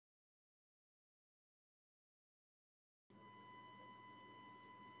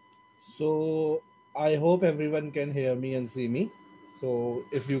So I hope everyone can hear me and see me. So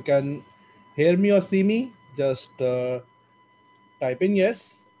if you can hear me or see me, just type in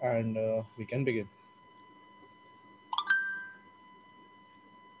yes and we can begin.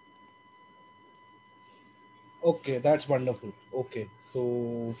 Okay, that's wonderful. Okay,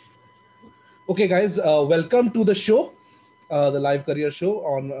 guys, welcome to the show, the live career show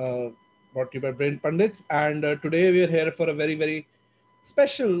on brought to you by Brain Pundits. And today we are here for a very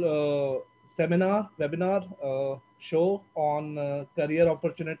special webinar show on career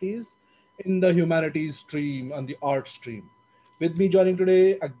opportunities in the humanities stream and the art stream. With me joining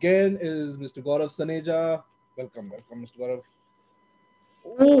today again is Mr. Gaurav Saneja. Welcome, Mr. Gaurav.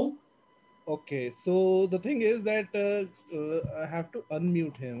 Oh, okay. So the thing is that I have to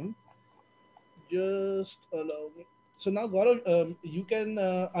unmute him. Just allow me. So now, Gaurav, you can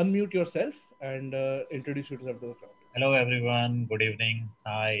unmute yourself and introduce yourself to the crowd. Hello everyone, good evening.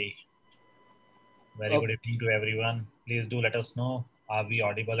 Hi, very good Okay. evening to everyone. Please do let us know, are we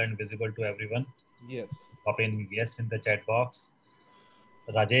audible and visible to everyone? Yes. Pop in yes in the chat box.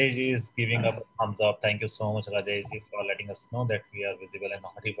 Rajesh is giving up a thumbs up. Thank you so much, Rajesh, for letting us know that we are visible and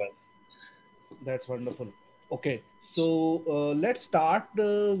audible. That's wonderful. Okay, so let's start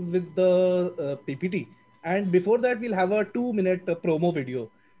with the PPT. And before that, we'll have a 2 minute promo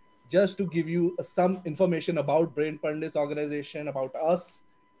video just to give you some information about Brain Pundits organization, about us,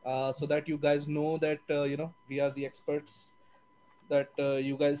 so that you guys know that, we are the experts that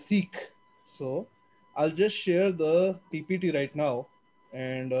you guys seek. So I'll just share the PPT right now.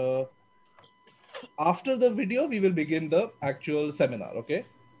 And after the video, we will begin the actual seminar. Okay.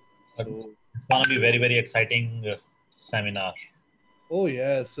 So It's gonna be very exciting seminar. oh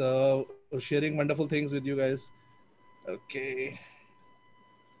yes, sharing wonderful things with you guys. Okay,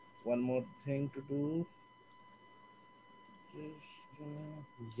 one more thing to do.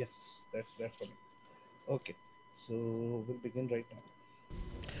 Just, yes, that's coming. Okay, so we'll begin right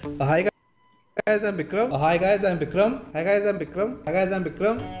now. Hi guys, I'm Bikram. Hi guys, I'm Bikram. Hi guys, I'm Bikram. Hi guys, I'm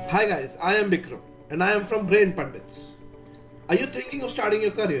Bikram. Hi guys, I am Bikram and I am from Brain Pundits. Are you thinking of starting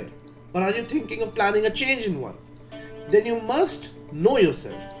your career or are you thinking of planning a change in one? Then you must know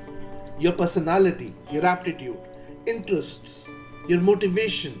yourself, your personality, your aptitude, interests, your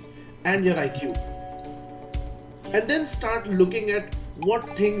motivation, and your IQ. And then start looking at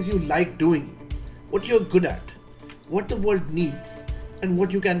what things you like doing, what you're good at, what the world needs, and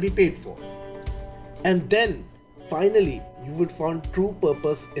what you can be paid for. And then, finally, you would find true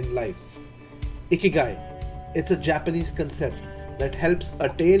purpose in life. Ikigai. It's a Japanese concept that helps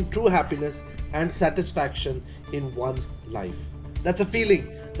attain true happiness and satisfaction in one's life. That's a feeling.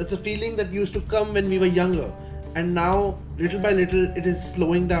 That's a feeling that used to come when we were younger. And now, little by little, it is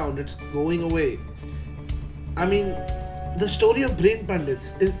slowing down. It's going away. I mean, the story of Brain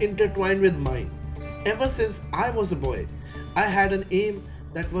Pundits is intertwined with mine. Ever since I was a boy, I had an aim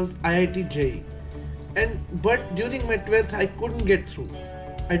that was IIT JEE. But during my 12th I couldn't get through.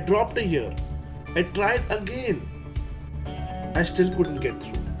 I dropped a year. I tried again. I still couldn't get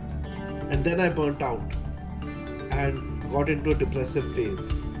through. And then I burnt out and got into a depressive phase.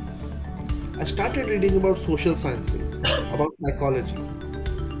 I started reading about social sciences, about psychology,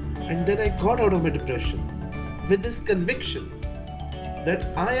 and then I got out of my depression with this conviction that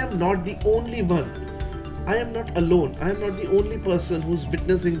I am not the only one. I am not alone. I am not the only person who's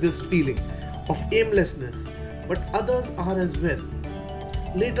witnessing this feeling of aimlessness, but others are as well.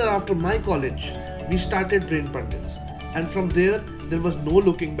 Later, after my college, we started Brain Pundits, and from there was no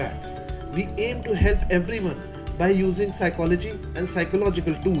looking back. We aim to help everyone by using psychology and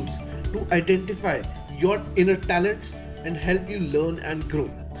psychological tools to identify your inner talents and help you learn and grow.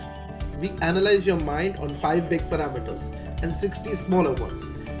 We analyze your mind on 5 big parameters and 60 smaller ones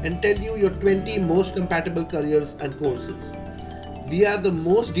and tell you your 20 most compatible careers and courses. We are the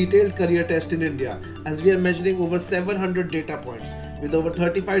most detailed career test in India as we are measuring over 700 data points with over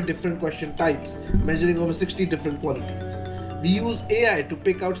 35 different question types, measuring over 60 different qualities. We use AI to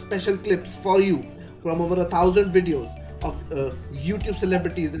pick out special clips for you from over 1,000 videos of YouTube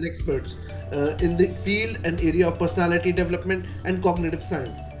celebrities and experts in the field and area of personality development and cognitive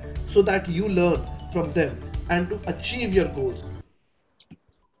science so that you learn from them and to achieve your goals.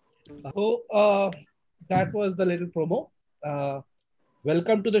 So that was the little promo. Uh,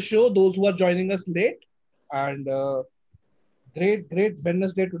 Welcome to the show, those who are joining us late, and great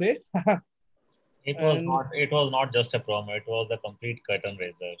Wednesday today. And It was not just a promo, it was the complete curtain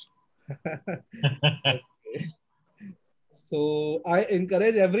raiser. okay. So I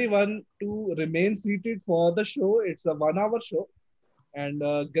encourage everyone to remain seated for the show. It's a 1 hour show, and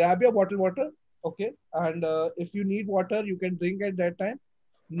grab your bottled water. Okay, and if you need water, you can drink at that time.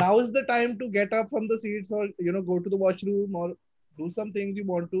 Now is the time to get up from the seats, or go to the washroom, or do some things you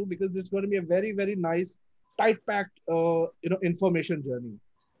want to, because it's going to be a very, very nice, tight packed information journey.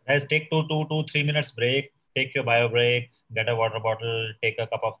 Guys, take 3 minutes break. Take your bio break. Get a water bottle. Take a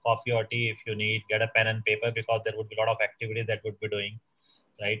cup of coffee or tea if you need. Get a pen and paper because there would be a lot of activities that we'd be doing,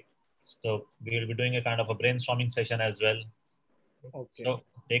 right? So we will be doing a kind of a brainstorming session as well. Okay. So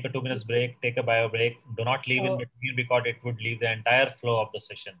take a 2 minutes So, break. Take a bio break. Do not leave in uh, between because it would leave the entire flow of the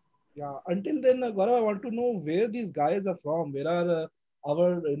session. yeah, until then, Gaurav, I want to know where these guys are from. Where are our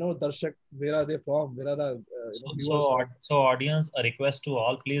darshak, where are they from? Where are the So, viewers so, from? so audience, a request to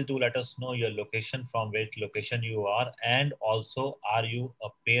all, please do let us know your location, from which location you are, and also, are you a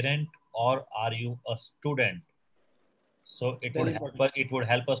parent or are you a student? So Very important. it would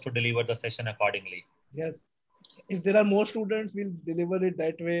help us to deliver the session accordingly. Yes. If there are more students, we'll deliver it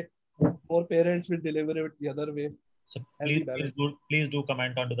that way. More parents will deliver it the other way. So Healthy balance. please do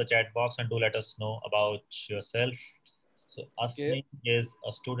comment onto the chat box and do let us know about yourself. So Okay. Asmi is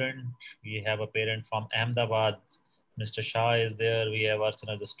a student. We have a parent from Ahmedabad. Mr. Shah is there. We have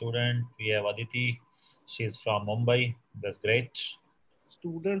Archana the student. We have Aditi. She's from Mumbai. That's great.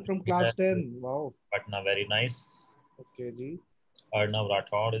 Student from We class have 10. Wow. Patna. Very nice. Okay, Ji. Arnav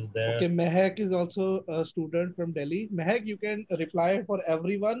Rathod is there. Okay, Mehak is also a student from Delhi. Mehak, you can reply for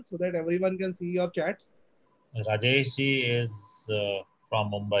everyone so that everyone can see your chats. Rajesh ji is from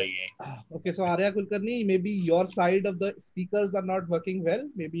Mumbai. Okay, so Arya Kulkarni, maybe your side of the speakers are not working well.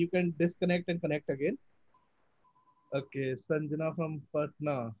 Maybe you can disconnect and connect again. Okay, Sanjana from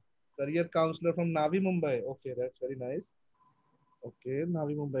Patna. Career counselor from Navi Mumbai. Okay, that's very nice. Okay,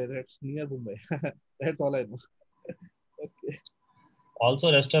 Navi Mumbai. That's near Mumbai. That's all I know. Okay.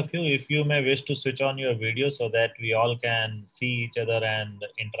 Also, rest of you, if you may wish to switch on your video so that we all can see each other and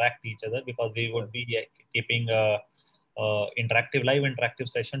interact each other, because we would Yes. be keeping a interactive, live interactive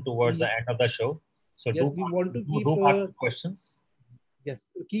session towards the E- end of the show. So Yes, we want to keep. do mark the questions. Yes,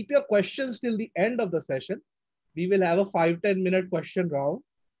 keep your questions till the end of the session. We will have a 5-10 minute question round.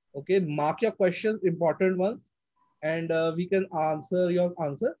 Okay, mark your questions, important ones, and we can answer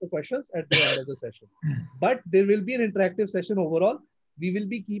the questions at the end of the session. But there will be an interactive session overall. We will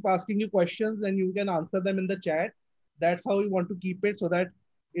be keep asking you questions, and you can answer them in the chat. That's how we want to keep it, so that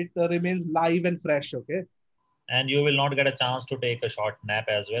it remains live and fresh. Okay. And you will not get a chance to take a short nap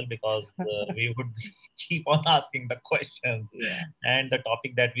as well, because we would keep on asking the questions. Yeah. And the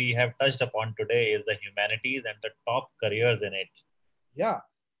topic that we have touched upon today is the humanities and the top careers in it. Yeah.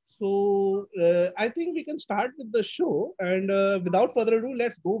 So I think we can start with the show, and without further ado,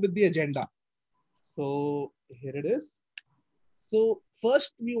 let's go with the agenda. So here it is. So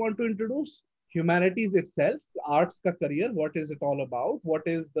first, we want to introduce humanities itself, arts ka career. What is it all about? What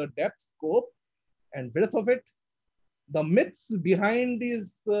is the depth, scope, and width of it? The myths behind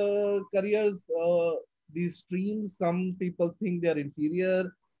these careers, these streams. Some people think they are inferior.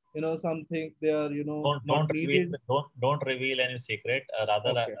 Some think they are, not needed. Don't reveal any secret. Rather,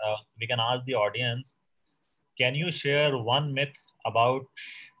 Okay. we can ask the audience. Can you share one myth about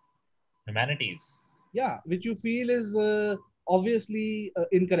humanities? Yeah, which you feel is obviously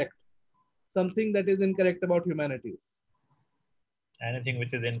incorrect. Something that is incorrect about humanities. Anything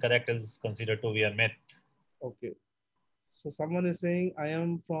which is incorrect is considered to be a myth. Okay. So someone is saying, I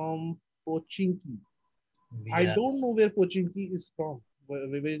am from Pochinki. We I have don't know where Pochinki is from.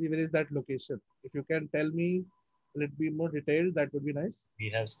 Where is that location? If you can tell me a little bit more detailed, that would be nice. we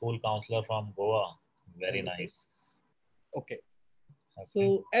have school counselor from Goa. Very Wonderful. nice. Okay. Okay.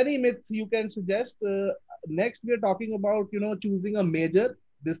 So any myths you can suggest? Next, we are talking about choosing a major.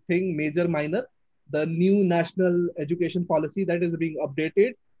 This thing, major minor, the new national education policy that is being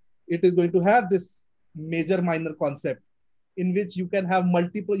updated. It is going to have this major minor concept in which you can have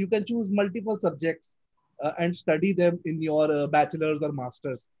multiple. You can choose multiple subjects and study them in your bachelor's or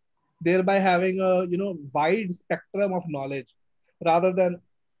master's, thereby having a wide spectrum of knowledge rather than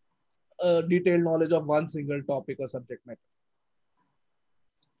detailed knowledge of one single topic or subject matter.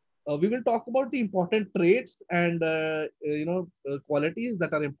 We will talk about the important traits and qualities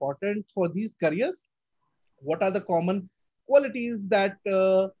that are important for these careers. What are the common qualities that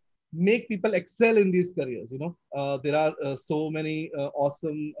make people excel in these careers? There are so many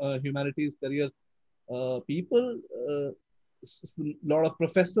awesome humanities career people. A lot of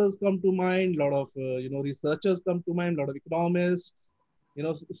professors come to mind, a lot of researchers come to mind, a lot of economists,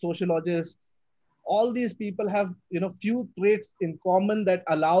 sociologists. All these people have few traits in common that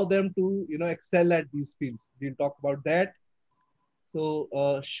allow them to excel at these fields. We'll talk about that. So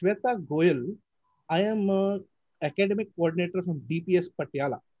Shweta Goyal, I am a academic coordinator from DPS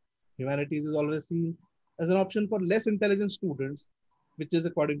Patiala. Humanities is always seen as an option for less intelligent students which is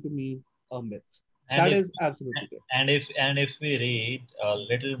according to me a myth. And That if is absolutely correct. and if we read a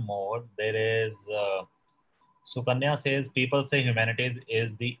little more, there is Sukanya says people say humanities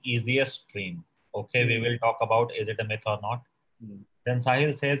is the easiest stream. Okay, we Hmm. will talk about is it a myth or not. Hmm. Then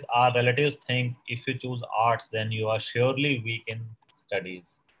Sahil says our relatives think if you choose arts, then you are surely weak in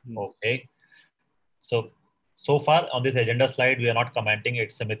studies. Hmm. Okay, so so far on this agenda slide, we are not commenting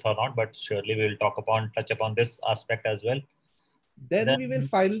it's a myth or not, but surely we will touch upon this aspect as well. Then we will Then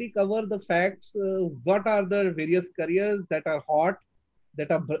finally cover the facts. What are the various careers that are hot,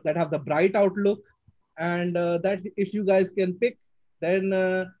 that have the bright outlook, and that if you guys can pick, then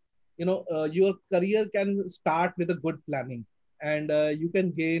your career can start with a good planning, and you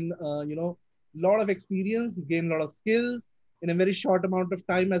can gain lot of experience, gain a lot of skills in a very short amount of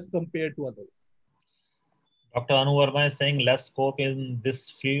time as compared to others. Dr. Anu Verma is saying less scope in this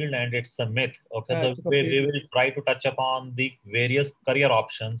field and it's a myth. Okay, so It's a we complete will myth. try to touch upon the various career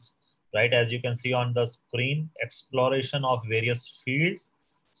options, right? As you can see on the screen, exploration of various fields.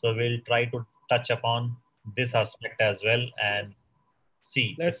 So we'll try to touch upon this aspect as well and Yes. see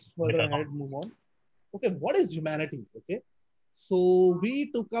if Let's it's a myth further or not. ahead move on. Okay, what is humanities? Okay, so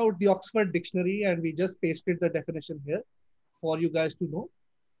we took out the Oxford Dictionary and we just pasted the definition here for you guys to know.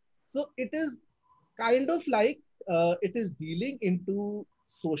 So it is kind of like it is dealing into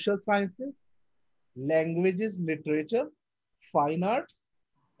social sciences, languages, literature, fine arts,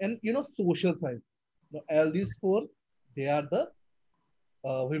 and social sciences. Now, all these four, they are the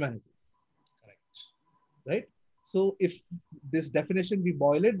humanities, Correct. right? So if this definition we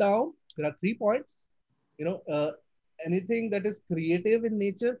boil it down, there are 3 points. You know, uh, Anything that is creative in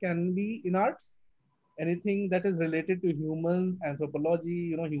nature can be in arts. Anything that is related to human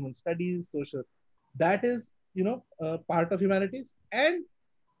anthropology, human studies, social, that is part of humanities, and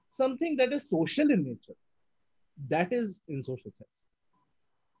something that is social in nature, that is in social science.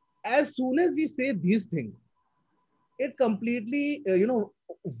 As soon as we say these things, it completely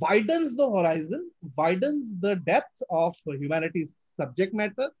widens the horizon, widens the depth of humanities subject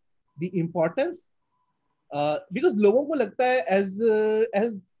matter, the importance, because लोगों को लगता है,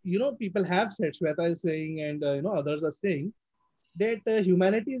 as people have said, Shweta is saying, and others are saying that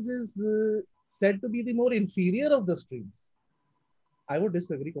humanities is said to be the more inferior of the streams. I would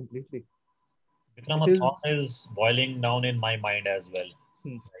disagree completely. Vikram, It a thought is. is boiling down in my mind as well.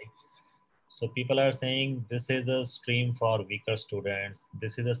 Hmm. Right? So people are saying this is a stream for weaker students.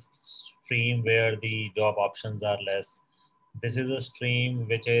 This is a stream where the job options are less. This Hmm. is a stream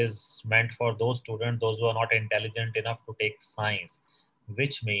which is meant for those students, those who are not intelligent enough to take science,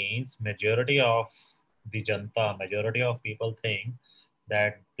 which means majority of the janta, majority of people think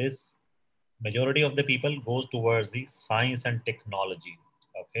that this majority of the people goes towards the science and technology.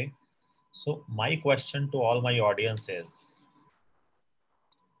 Okay. So my question to all my audience is,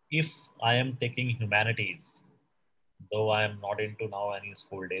 if I am taking humanities, though I am not into now any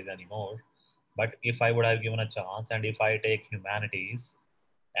school days anymore, but if I would have given a chance and if I take humanities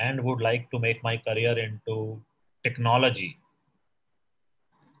and would like to make my career into technology,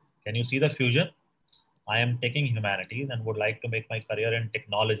 can you see the fusion? I am taking humanities and would like to make my career in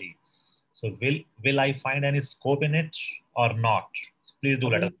technology. So will I find any scope in it or not? Please do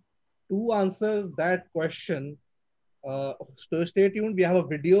let us. Okay. To answer that question, stay tuned. We have a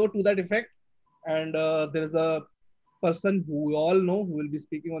video to that effect, and there is a person who we all know who will be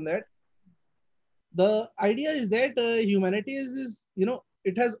speaking on that. The idea is that humanities is,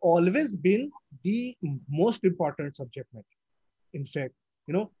 it has always been the most important subject matter. In fact,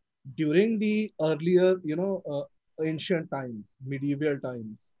 you know, during the earlier, ancient times, medieval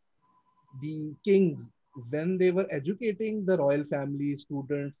times, the kings, when they were educating the royal family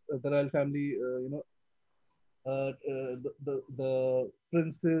students, the royal family, the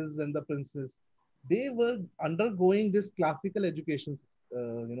princes and the princess, they were undergoing this classical education,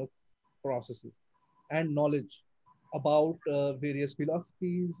 processes and knowledge about various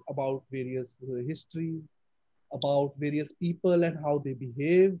philosophies, about various histories, about various people and how they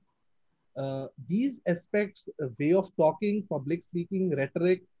behave. These aspects, way of talking, public speaking,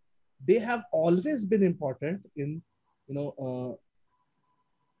 rhetoric, they have always been important in, you know,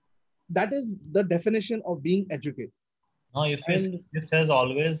 that is the definition of being educated. Now, if you see, And this has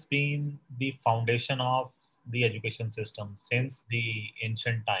always been the foundation of the education system since the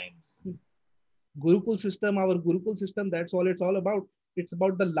ancient times. Gurukul system, our Gurukul system, that's all it's all about. It's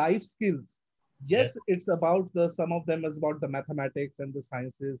about the life skills. Yes. Yes, it's about the some of them is about the mathematics and the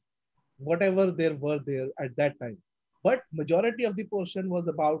sciences, whatever there were there at that time. But majority of the portion was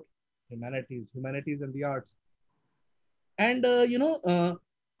about humanities and the arts. And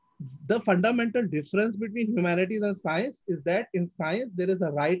the fundamental difference between humanities and science is that in science there is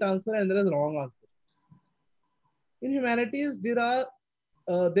a right answer and there is a wrong answer. In humanities, there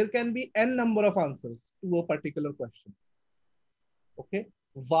can be n number of answers to a particular question. Okay,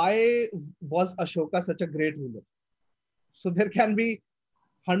 why was Ashoka such a great ruler? So there can be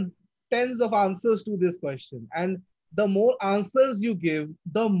tens of answers to this question, and the more answers you give,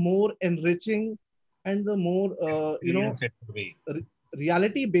 the more enriching and the more Experience it to be.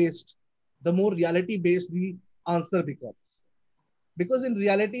 reality based, the more reality based the answer becomes. Because in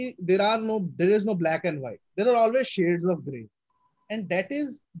reality, there is no black and white. There are always shades of gray, and that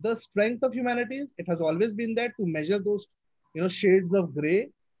is the strength of humanities. It has always been that to measure those shades of gray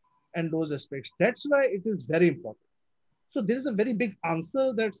and those aspects. That's why it is very important. So there is a very big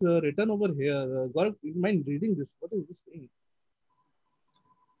answer that's written over here. Gaurav, you mind reading this? What is this thing?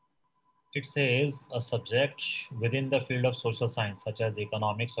 It says a subject within the field of social science, such as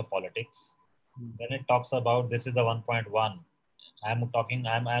economics or politics. Then it talks about, this is the 1.1.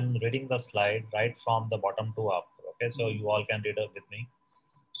 I'm reading the slide right from the bottom to up. Okay, so you all can read it with me.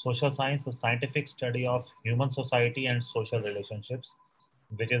 Social science, a scientific study of human society and social relationships,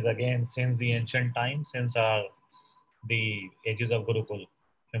 which is again since the ancient times, since the ages of Gurukul.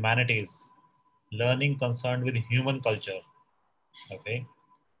 Humanities, learning concerned with human culture, okay,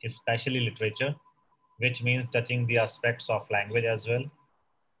 especially literature, which means touching the aspects of language as well,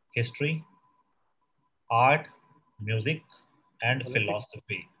 history, art, music, and Politics,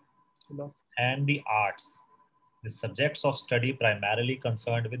 philosophy, philosophy. and the arts. The subjects of study primarily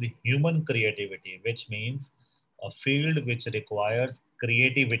concerned with human creativity, which means a field which requires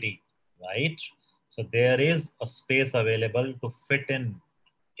creativity, right? So there is a space available to fit in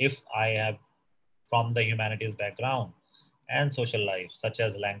if I have from the humanities background and social life, such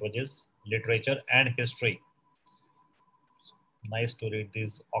as languages, literature, and history. Nice to read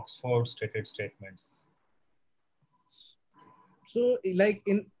these Oxford stated statements. So, like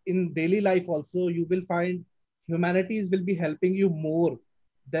in daily life, also you will find humanities will be helping you more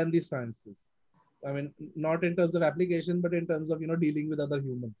than the sciences. I mean, not in terms of application, but in terms of dealing with other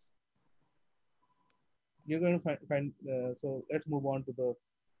humans. You're going to find. So let's move on to the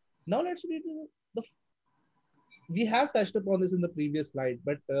now. Let's read the. We have touched upon this in the previous slide,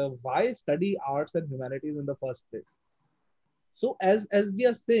 but why study arts and humanities in the first place? So as we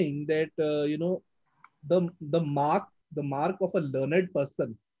are saying that the mark of a learned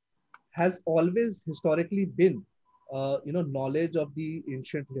person has always historically been knowledge of the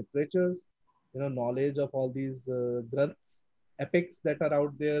ancient literatures, knowledge of all these granths, epics that are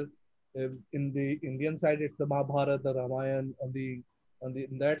out there. In the Indian side it's the Mahabharata, the Ramayana. On the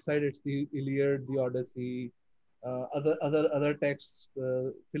in that side it's the Iliad, the Odyssey, other texts,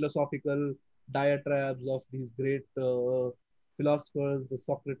 philosophical diatribes of these great philosophers, the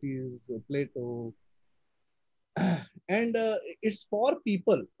Socrates, Plato. And it's for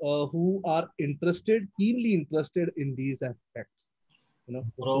people who are keenly interested in these aspects, the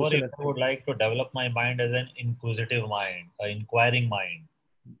Moreover, social if I aspect. would like to develop my mind as an inquisitive mind, an inquiring mind,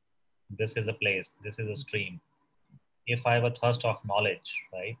 this is a place, this is a stream. If I have a thirst of knowledge,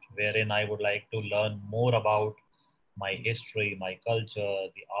 right, wherein I would like to learn more about my history, my culture,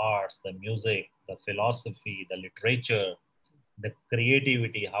 the arts, the music, the philosophy, the literature, the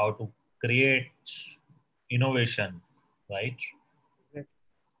creativity, how to create innovation, right? Exactly.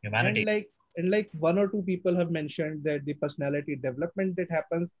 and Humanity. like and like one or two people have mentioned that the personality development that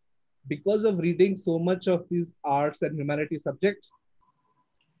happens because of reading so much of these arts and humanity subjects,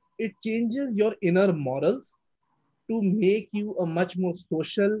 it changes your inner morals to make you a much more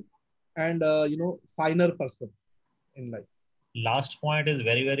social and finer person in life. Last point is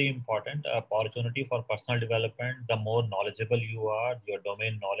very, very important. Opportunity for personal development. The more knowledgeable you are, your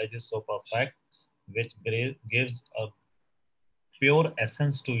domain knowledge is so perfect, which gives a pure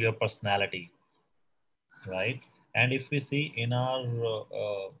essence to your personality, right? And if we see in our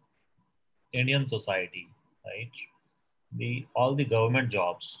Indian society, right, the all the government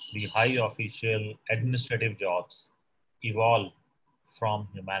jobs, the high official administrative jobs, evolve from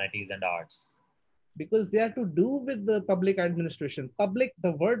humanities and arts. because they are to do with the public administration. Public,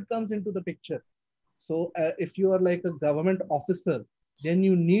 the word comes into the picture. So if you are like a government officer, then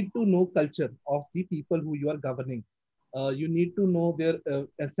you need to know culture of the people who you are governing. You need to know their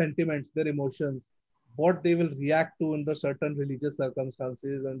sentiments, their emotions, what they will react to under certain religious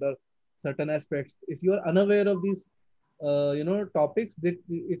circumstances, under certain aspects. If you are unaware of these, topics, that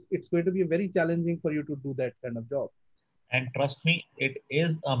it's going to be very challenging for you to do that kind of job. And trust me, it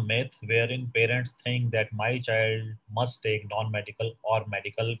is a myth wherein parents think that my child must take non medical or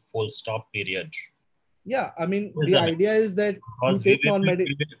medical full stop period. Yeah, I mean, Is the the idea is that you because take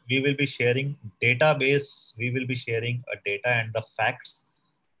non-medical. we will be sharing database, we will be sharing a data and the facts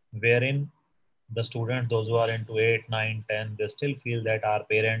wherein the students, those who are into 8, 9, 10, they still feel that our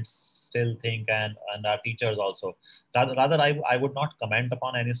parents still think, and our teachers also. Rather I would not comment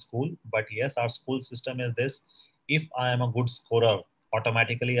upon any school, but yes, our school system is this. If I am a good scorer,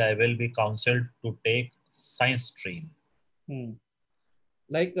 automatically I will be counseled to take science stream. Hmm.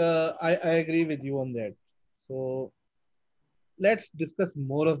 Like, I agree with you on that. So let's discuss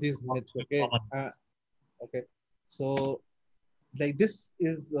more of these myths. Okay. Common. Okay. So like this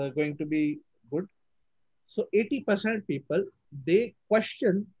is going to be good. So 80% people, they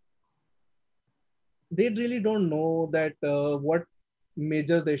question, they really don't know that what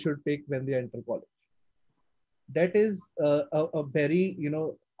major they should pick when they enter college. That is a very,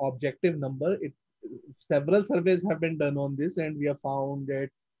 objective number. It Several surveys have been done on this, and we have found that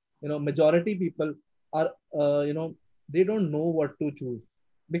majority people are, they don't know what to choose,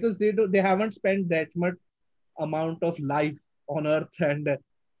 because they haven't spent that much amount of life on earth. And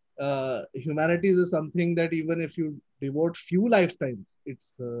humanities is something that even if you devote few lifetimes,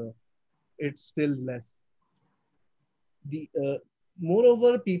 it's still less. The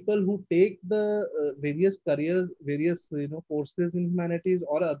Moreover, people who take the various careers, various courses in humanities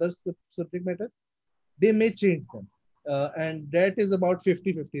or other subject matters, they may change them. And that is about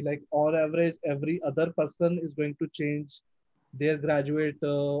 50-50. Like on average, every other person is going to change their graduate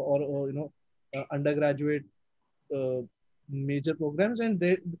or undergraduate uh, major programs, and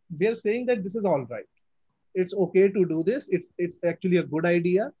they are saying that this is all right. It's okay to do this. It's actually a good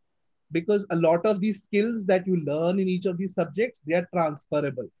idea, because a lot of these skills that you learn in each of these subjects, they are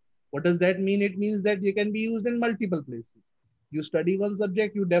transferable. What does that mean? It means that they can be used in multiple places. You study one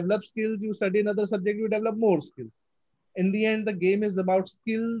subject, you develop skills. You study another subject, you develop more skills. In the end, the game is about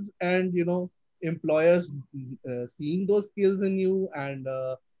skills, and employers seeing those skills in you, and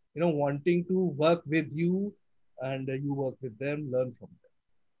wanting to work with you, and you work with them, learn from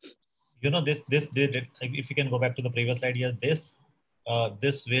them. This did, if you can go back to the previous slide, yes,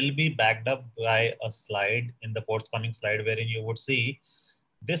 this will be backed up by a slide in the forthcoming slide, wherein you would see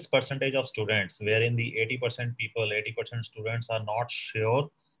this percentage of students, wherein the 80% people, 80% students are not sure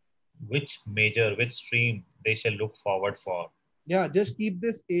which major, which stream they shall look forward for. Yeah, just keep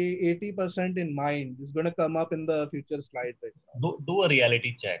this 80% in mind. It's going to come up in the future slide right now. Do a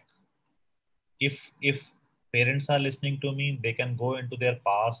reality check. If parents are listening to me, they can go into their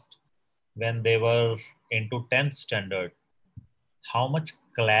past when they were into 10th standard. How much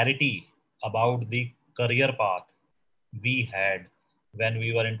clarity about the career path we had when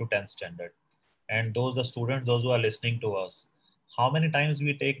we were into 10th standard. And those the students, those who are listening to us, how many times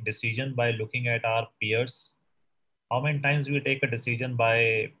we take decision by looking at our peers, how many times we take a decision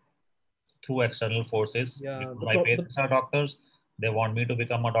by through external forces, Yeah, because my parents are doctors, they want me to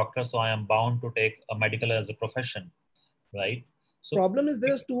become a doctor, so I am bound to take a medical as a profession, right? So problem is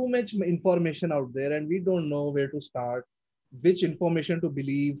there's too much information out there, and we don't know where to start, which information to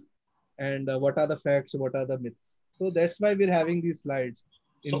believe, and what are the facts, what are the myths. So that's why we're having these slides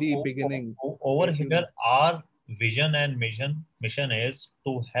in so the beginning, over that here, our vision and mission is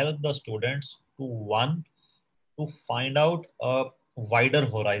to help the students to one, to find out a wider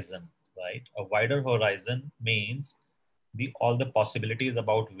horizon, right? A wider horizon means the all the possibilities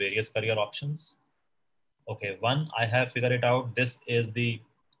about various career options. Okay, one, I have figured it out. This is the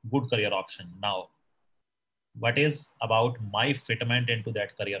good career option. Now, what is about my fitment into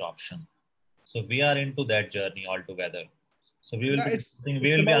that career option? So we are into that journey altogether. So we will yeah, be discussing, we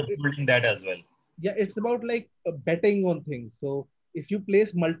it's will be about unfolding that as well. yeah, it's about like betting on things. So if you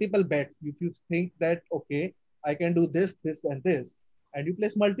place multiple bets, if you think that okay, I can do this and this, and you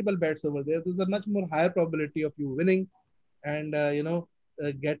place multiple bets over there, there's a much more higher probability of you winning, and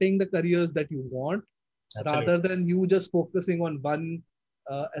getting the careers that you want, Absolutely. rather than you just focusing on one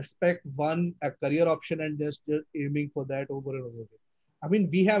aspect, one a career option, and just aiming for that over and over again. I mean,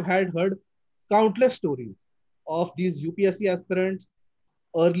 we have had heard countless stories of these UPSC aspirants.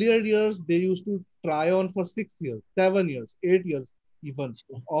 Earlier years, they used to try on for 6 years, 7 years, 8 years, even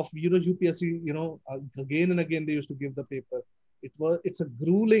of UPSC. Again and again they used to give the paper. It's a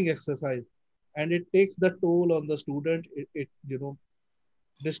grueling exercise, and it takes the toll on the student. It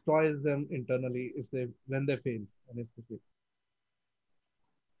destroys them internally if they when they fail and if they fail.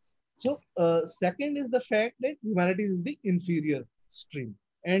 So second is the fact that humanities is the inferior stream,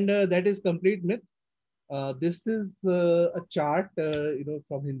 and that is complete myth. This is a chart,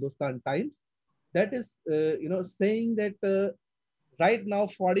 from Hindustan Times, that is, saying that right now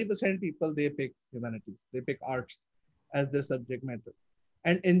 40% people, they pick humanities, they pick arts as their subject matter.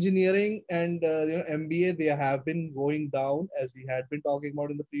 And engineering and MBA, they have been going down, as we had been talking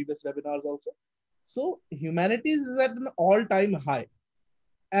about in the previous webinars also. So humanities is at an all-time high,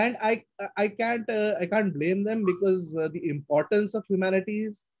 and I can't blame them, because the importance of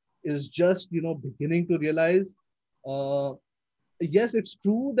humanities is just beginning to realize. Uh, yes, it's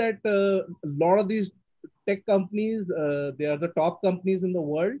true that a lot of these tech companies, they are the top companies in the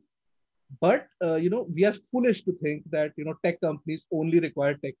world, but we are foolish to think that tech companies only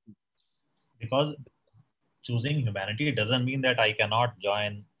require tech. Because choosing humanity doesn't mean that I cannot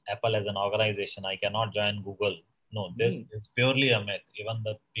join Apple as an organization. I cannot join Google. No, this Hmm. is purely a myth. Even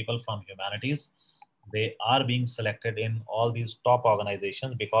the people from humanities, they are being selected in all these top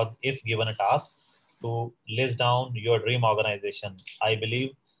organizations, because if given a task to list down your dream organization, I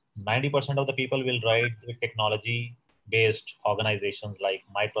believe 90% of the people will write the technology based organizations like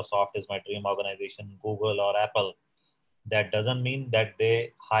Microsoft is my dream organization, Google or Apple. That doesn't mean that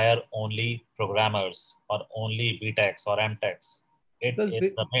they hire only programmers or only BTechs or MTechs. Because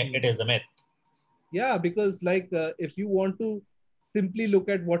they, It is a myth. yeah, because like if you want to simply look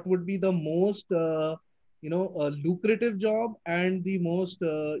at what would be the most lucrative job and the most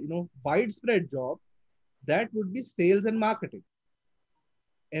widespread job, that would be sales and marketing.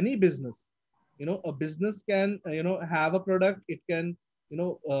 Any business, a business can have a product. It can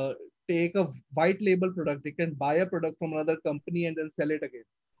take a white label product. It can buy a product from another company and then sell it again,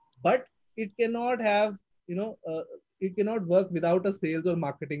 but it cannot have you know uh, it cannot work without a sales or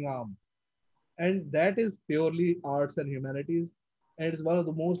marketing arm. And that is purely arts and humanities, and it's one of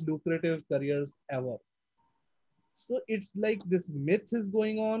the most lucrative careers ever. So it's like this myth is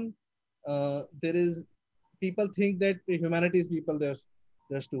going on. There is People think that the humanities people,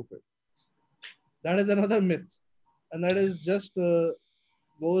 they're stupid. That is another myth, and that is just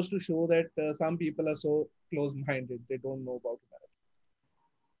goes to show that some people are so close minded, they don't know about humanities.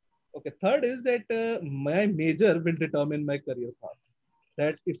 Okay, third is that my major will determine my career path.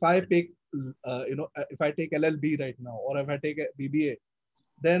 That if I pick if I take LLB right now, or if I take a BBA,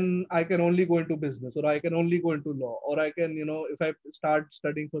 then I can only go into business, or I can only go into law, or I can, if I start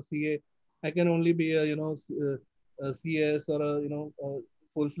studying for CA, I can only be a CS, or a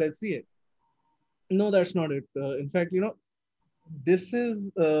full-fledged CA. No, that's not it. In fact, this is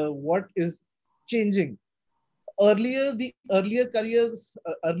what is changing. Earlier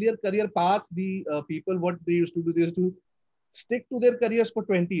career paths, the people, what they used to do, they used to stick to their careers for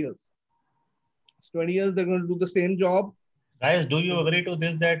 20 years. It's 20 years, they're going to do the same job. Guys, do you agree to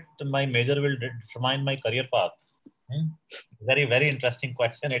this that my major will determine my career path? Hmm? Very, very interesting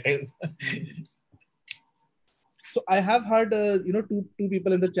question it is. So I have heard, two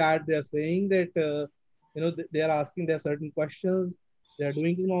people in the chat. They are saying that they are asking their certain questions. They are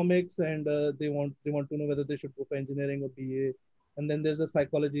doing economics, and they want to know whether they should go for engineering or BA. And then there's a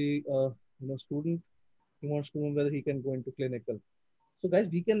psychology student. He wants to know whether he can go into clinical. So guys,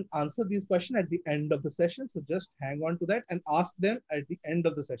 we can answer these questions at the end of the session. So just hang on to that and ask them at the end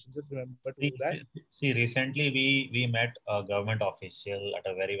of the session. Just remember to do that. Recently we met a government official at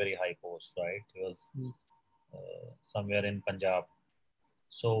a very, very high post, right? He was Hmm. somewhere in Punjab.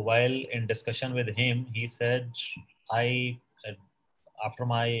 So while in discussion with him, he said, I, after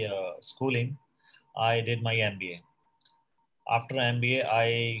my schooling, I did my MBA. After MBA,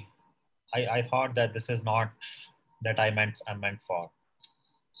 I thought that this is not that I meant for.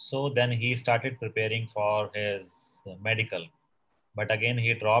 So then he started preparing for his medical, but again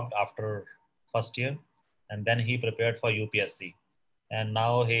he dropped after first year, and then he prepared for UPSC, and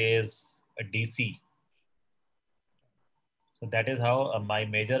now he is a DC. So that is how my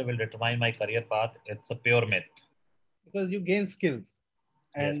major will determine my career path. It's a pure myth. Because you gain skills,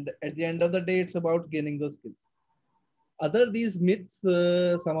 Yes. and at the end of the day, it's about gaining those skills. Other these myths,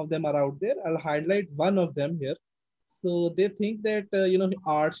 some of them are out there. I'll highlight one of them here. So they think that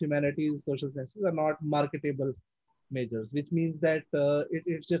arts, humanities, social sciences are not marketable majors, which means that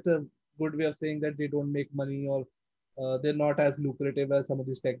it's just a good way of saying that they don't make money, or they're not as lucrative as some of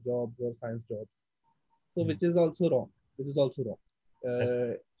these tech jobs or science jobs. So Mm. which is also wrong. This is also wrong.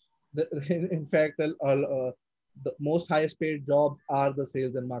 Yes. In fact, the most highest paid jobs are the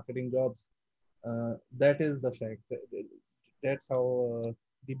sales and marketing jobs. That is the fact. That's how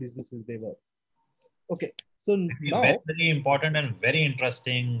the businesses they work. Okay, so Very, now, very important and very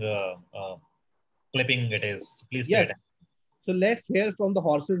interesting clipping it is. Please pay attention. yes, so let's hear from the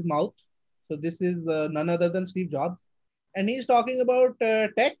horse's mouth. So this is none other than Steve Jobs, and he's talking about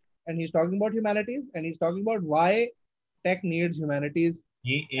tech, and he's talking about humanities, and he's talking about why tech needs humanities.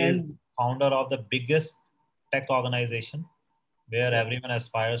 He is And founder of the biggest tech organization where yes, everyone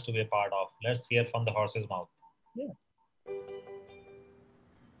aspires to be a part of. Let's hear from the horse's mouth. yeah.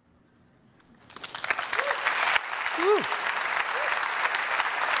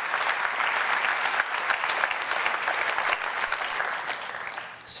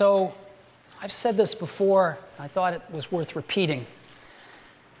 So I've said this before. I thought it was worth repeating.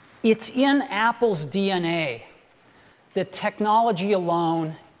 It's in Apple's DNA that technology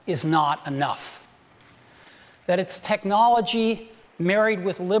alone is not enough. That it's technology married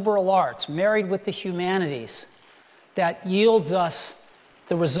with liberal arts, married with the humanities, that yields us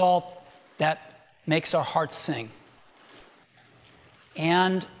the result that makes our hearts sing.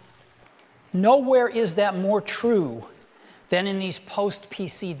 And nowhere is that more true than in these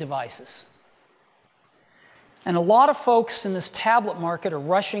post-PC devices. And a lot of folks in this tablet market are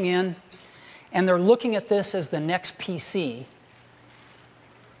rushing in, and they're looking at this as the next PC.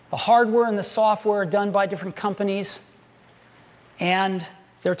 The hardware and the software are done by different companies, and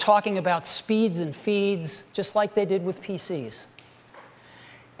they're talking about speeds and feeds, just like they did with PCs.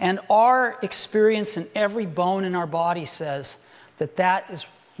 And our experience in every bone in our body says that that is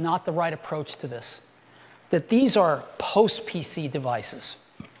not the right approach to this. That these are post-PC devices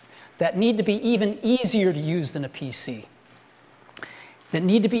that need to be even easier to use than a PC, that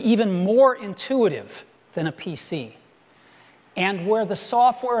need to be even more intuitive than a PC, and where the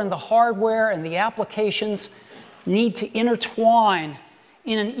software and the hardware and the applications need to intertwine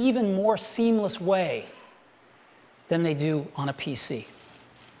in an even more seamless way than they do on a PC.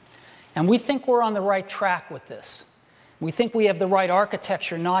 And we think we're on the right track with this. We think we have the right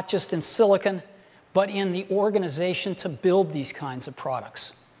architecture, not just in silicon, but in the organization to build these kinds of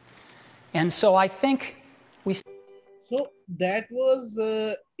products. And so I think we... So that was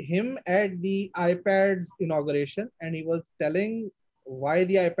him at the iPad's inauguration, and he was telling why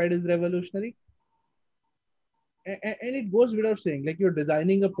the iPad is revolutionary. And it goes without saying, like, you're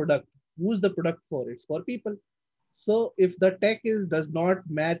designing a product. Who's the product for? It's for people. So if the tech does not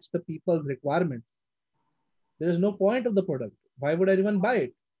match the people's requirements, there is no point of the product. Why would anyone buy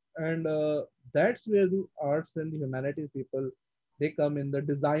it? And that's where the arts and the humanities people, they come in, the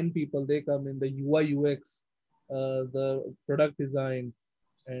design people, they come in, the UI UX, the product design,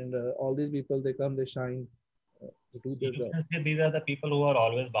 and all these people, they come, they shine to do their job. These are the people who are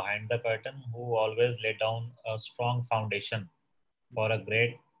always behind the curtain, who always lay down a strong foundation for a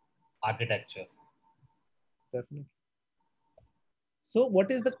great architecture. Definitely. So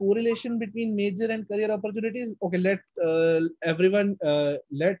what is the correlation between major and career opportunities? Okay, let everyone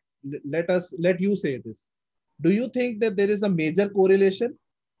let you say this. Do you think that there is a major correlation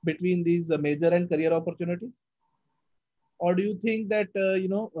between these major and career opportunities, or do you think that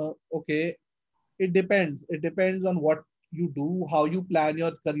okay, it depends. It depends on what you do, how you plan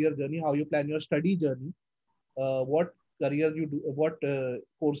your career journey, how you plan your study journey, what career you do, what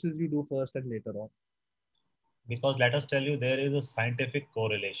courses you do first and later on. Because let us tell you, there is a scientific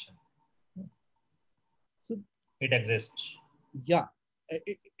correlation. So it exists. Yeah,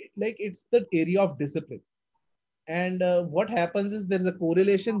 like it's the area of discipline. And what happens is there's a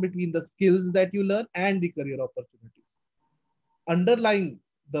correlation between the skills that you learn and the career opportunities underlying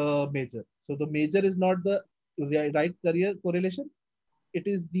the major. So the major is not the right career correlation, it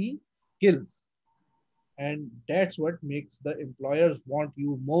is the skills. And that's what makes the employers want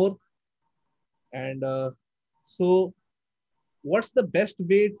you more. And so what's the best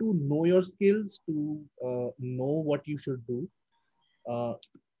way to know your skills, to know what you should do?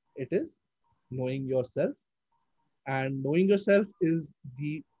 It is knowing yourself. And knowing yourself is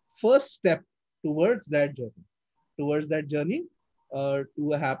the first step towards that journey,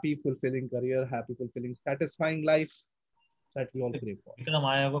 to a happy, fulfilling career, happy, fulfilling, satisfying life that we all crave for. Vikram,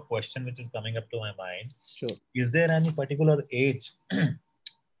 I have a question which is coming up to my mind. Sure. Is there any particular age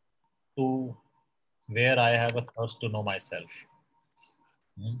to where I have a thirst to know myself?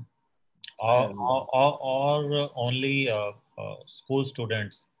 Or only school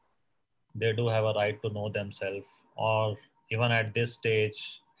students, they do have a right to know themselves? Or even at this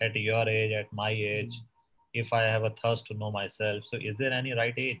stage, at your age, at my age, if I have a thirst to know myself, so is there any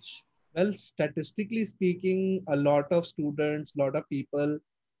right age? Well, statistically speaking, a lot of students, a lot of people,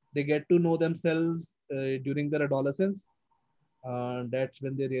 they get to know themselves during their adolescence. That's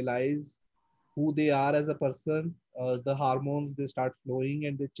when they realize who they are as a person. The hormones, they start flowing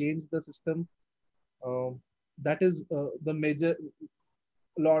and they change the system. That is the major,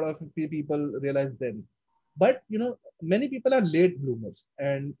 a lot of people realize then. But many people are late bloomers,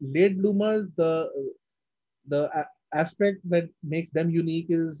 and late bloomers, the aspect that makes them unique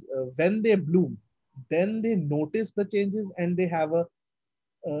is when they bloom, then they notice the changes and they have a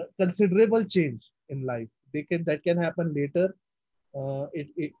considerable change in life. That can happen later,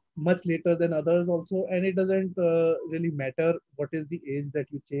 it much later than others also, and it doesn't really matter what is the age that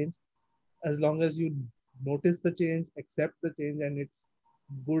you change, as long as you notice the change, accept the change, and it's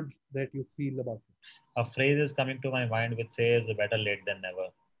good that you feel about it. A phrase is coming to my mind which says better late than never.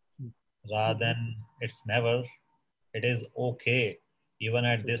 rather than it's never. It is okay, even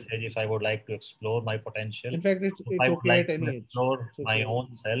at this age, if I would like to explore my potential, In fact, if it's I would okay like at to any age. explore It's okay my at own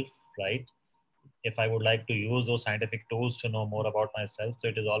any age. self, right? If I would like to use those scientific tools to know more about myself, so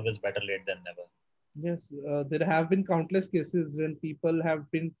it is always better late than never. Yes, there have been countless cases when people have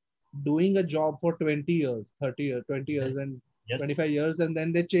been doing a job for 20 years, 30 years, 20 Yes, years, and yes, 25 years, and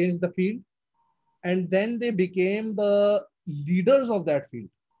then they changed the field, and then they became the leaders of that field.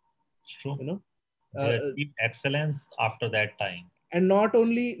 it's true. You know, They uh, achieve excellence after that time. and not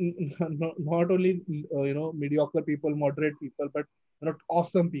only not only mediocre people, moderate people, but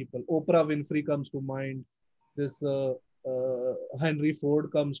awesome people. Oprah Winfrey comes to mind. This Henry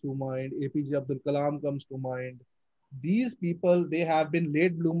Ford comes to mind. APJ Abdul Kalam comes to mind. These people, they have been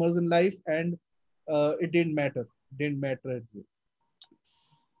late bloomers in life, and it didn't matter at all.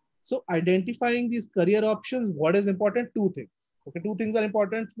 So identifying these career options, what is important? Two things. Okay, two things are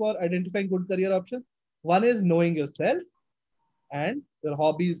important for identifying good career options. One is knowing yourself and your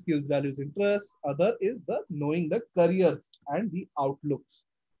hobbies, skills, values, interests. Other is the knowing the careers and the outlooks,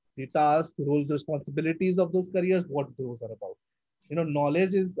 the tasks, roles, responsibilities of those careers, what those are about.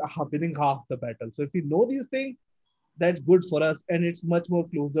 Knowledge is winning half the battle. So if we know these things, that's good for us, and it's much more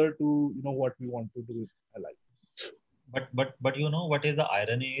closer to what we want to do in our life. But you know what is the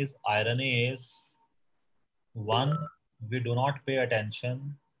irony is? Irony is one, we do not pay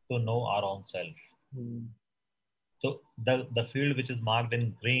attention to know our own self. Hmm. So the field which is marked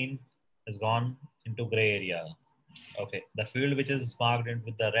in green has gone into gray area. Okay. The field which is marked in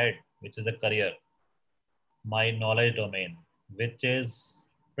with the red, which is the career, my knowledge domain, which is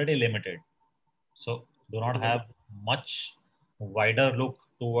pretty limited. So do not Pretty have limited. much wider look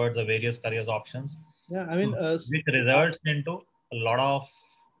towards the various careers options, Yeah, I mean, which results into a lot of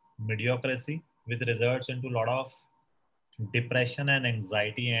mediocrity, which results into a lot of depression and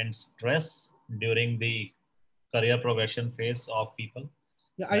anxiety and stress during the career progression phase of people.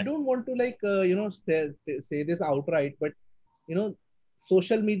 yeah, I Right? don't want to like say this outright, but you know,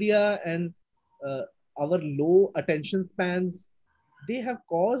 social media and uh, our low attention spans, they have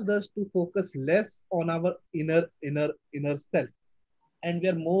caused us to focus less on our inner self, and we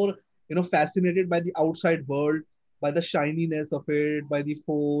are more fascinated by the outside world, by the shininess of it, by the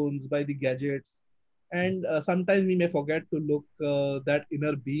phones, by the gadgets, and sometimes we may forget to look that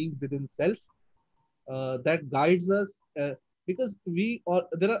inner being within self that guides us, because we are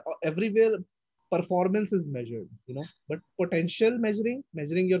there are everywhere performance is measured, but potential,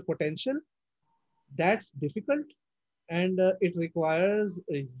 measuring your potential, that's difficult, and it requires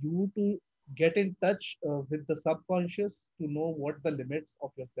you to get in touch with the subconscious to know what the limits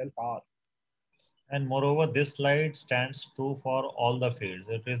of yourself are. And moreover, this slide stands true for all the fields.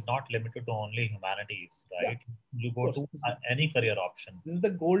 It is not limited to only humanities, Yeah, right? You of go course, to any career option. this is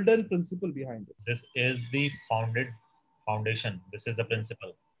the golden principle behind it. This is the founded foundation. This is the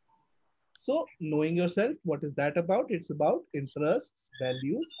principle. So knowing yourself, what is that about? It's about interests,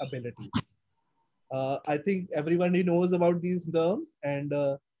 values, abilities. I think everybody knows about these terms. And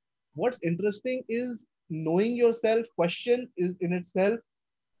what's interesting is knowing yourself question is in itself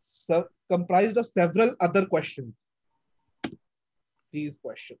comprised of several other questions. These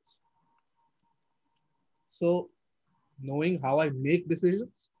questions. So knowing how I make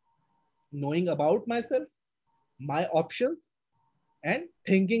decisions, knowing about myself, my options, and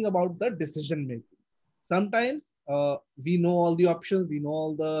thinking about the decision making. Sometimes we know all the options, we know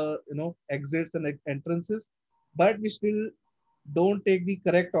all the exits and entrances, but we still don't take the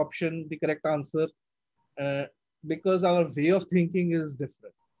correct option, the correct answer, uh, because our way of thinking is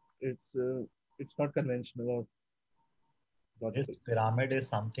different. It's not conventional or This logical. pyramid is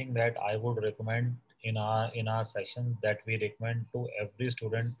something that I would recommend in our session, that we recommend to every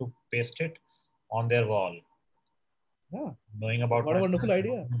student to paste it on their wall. Yeah, Knowing about what a myself, wonderful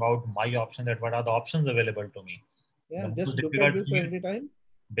idea. knowing about my option, that what are the options available to me. Yeah, The most just look at difficult this every time.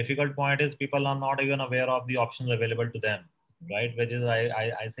 difficult point is people are not even aware of the options available to them, right? Which is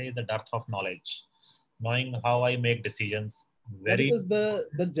I say is the dearth of knowledge. Knowing how I make decisions, Yeah, very because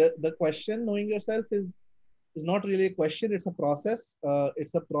the question knowing yourself is not really a question, it's a process.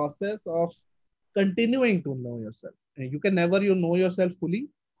 It's a process of continuing to know yourself. And you can never know yourself fully,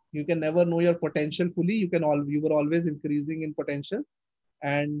 you can never know your potential fully. You were always increasing in potential,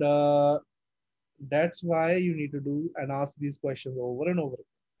 and that's why you need to do and ask these questions over and over again.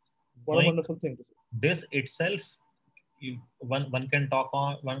 What a knowing wonderful thing to say. this itself. One can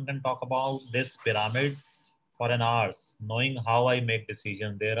one can talk about this pyramid for an hours. Knowing how I make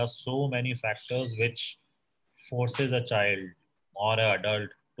decisions, there are so many factors which forces a child or an adult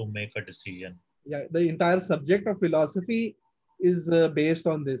to make a decision. Yeah, the entire subject of philosophy is based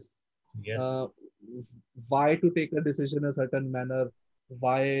on this. Yes. uh, why to take a decision a certain manner,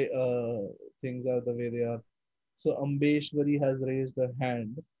 why things are the way they are. So Ambeshwari has raised a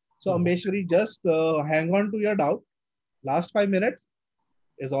hand. So Ambeshwari, just hang on to your doubt. Last 5 minutes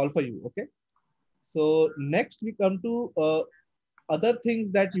is all for you. Okay. So next we come to other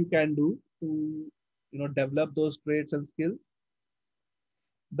things that you can do to develop those traits and skills.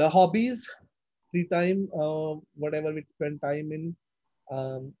 The hobbies, free time, whatever we spend time in.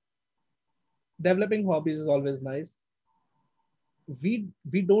 Um, Developing hobbies is always nice. We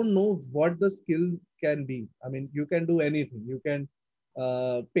don't know what the skill can be. I mean, you can do anything. You can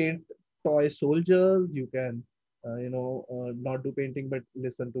paint toy soldiers. You can not do painting but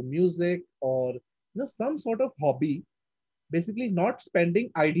listen to music, or some sort of hobby. Basically, not spending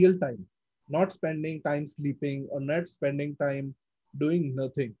ideal time, not spending time sleeping, or not spending time doing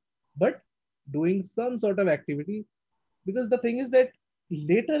nothing, but doing some sort of activity. Because the thing is that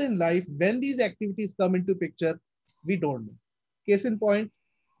later in life, when these activities come into picture, we don't know. Case in point,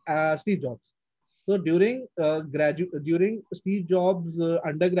 Steve Jobs. So during Steve Jobs'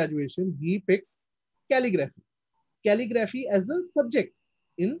 undergraduation, he picked calligraphy. Calligraphy as a subject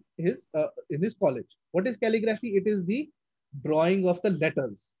in his college. What is calligraphy? It is the drawing of the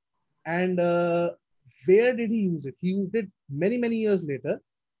letters. And where did he use it? He used it many years later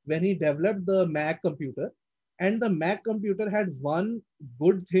when he developed the Mac computer. And the Mac computer had one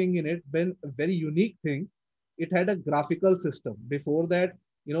good thing in it, when a very unique thing. It had a graphical system. Before that,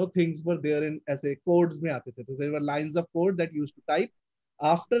 things were there in ऐसे codes में आते थे. So there were lines of code that you used to type.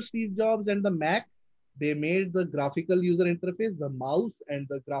 After Steve Jobs and the Mac, they made the graphical user interface, the mouse and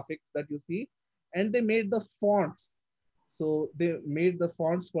the graphics that you see, and they made the fonts. So they made the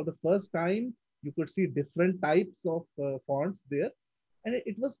fonts for the first time. You could see different types of fonts there. And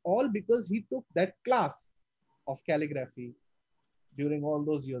it was all because he took that class of calligraphy during all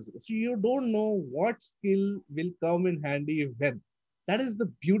those years ago. So you don't know what skill will come in handy when. That is the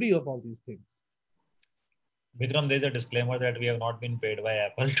beauty of all these things. Vikram, there's a disclaimer that we have not been paid by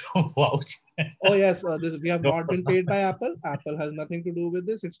Apple to vouch. Oh yes, we have not been paid by Apple. Apple has nothing to do with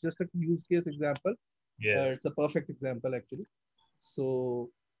this. It's just a use case example. Yes. It's a perfect example actually. So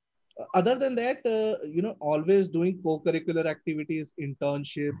other than that, always doing co-curricular activities,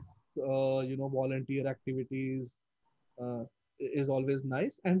 internships, volunteer activities is always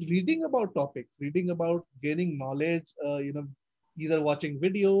nice. And reading about topics, reading about gaining knowledge, either watching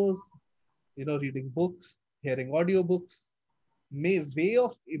videos, reading books, hearing audiobooks. Way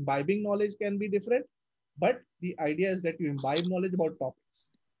of imbibing knowledge can be different, but the idea is that you imbibe knowledge about topics.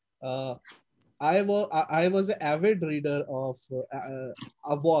 I was an avid reader of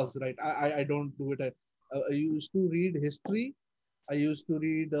I was right. I don't do it. I used to read history. I used to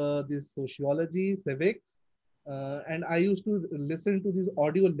read this sociology, civics, and I used to listen to these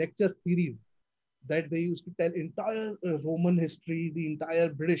audio lecture series that they used to tell entire Roman history, the entire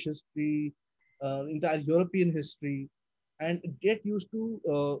British history, entire European history, and get used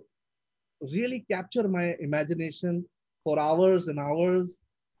to really capture my imagination for hours and hours.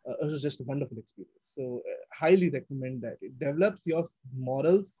 It was just a wonderful experience. So highly recommend that. It develops your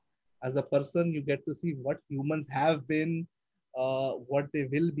morals as a person. You get to see what humans have been, what they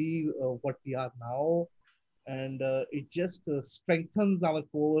will be, what we are now, and it just strengthens our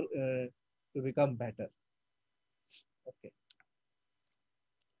core to become better. Okay.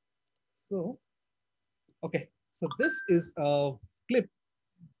 So, okay. So this is a clip.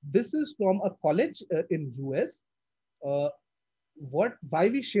 This is from a college in US. Uh, why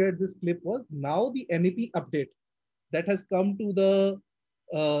we shared this clip was, now the NEP update that has come to the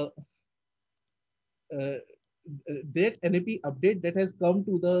uh, uh, that NEP update that has come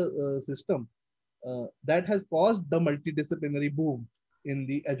to the system that has caused the multidisciplinary boom in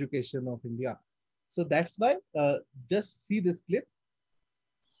the education of India. So that's why just see this clip.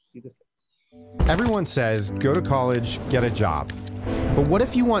 See this clip. Everyone says go to college, get a job. But what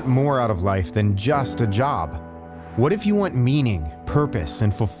if you want more out of life than just a job? What if you want meaning, purpose,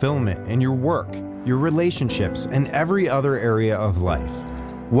 and fulfillment in your work, your relationships, and every other area of life?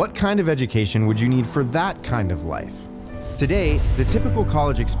 What kind of education would you need for that kind of life? Today, the typical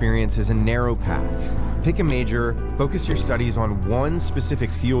college experience is a narrow path. Pick a major, focus your studies on one specific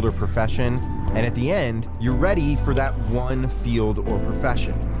field or profession, and at the end, you're ready for that one field or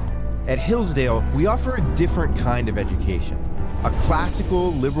profession. At Hillsdale, we offer a different kind of education, a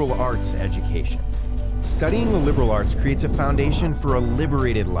classical liberal arts education. Studying the liberal arts creates a foundation for a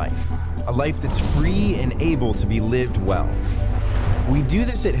liberated life, a life that's free and able to be lived well. We do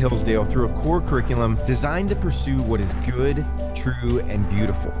this at Hillsdale through a core curriculum designed to pursue what is good, true, and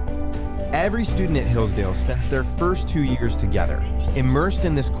beautiful. Every student at Hillsdale spends their first 2 years together, immersed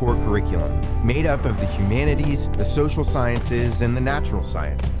in this core curriculum, made up of the humanities, the social sciences, and the natural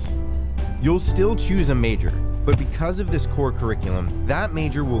sciences. You'll still choose a major, but because of this core curriculum, that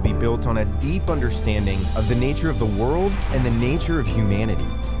major will be built on a deep understanding of the nature of the world and the nature of humanity.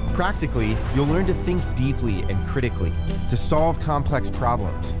 Practically, you'll learn to think deeply and critically, to solve complex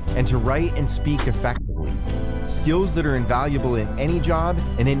problems, and to write and speak effectively. Skills that are invaluable in any job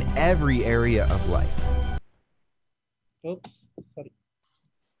and in every area of life. Oops, sorry.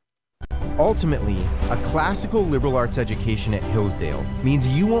 Ultimately, a classical liberal arts education at Hillsdale means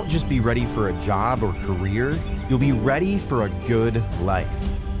you won't just be ready for a job or career, you'll be ready for a good life.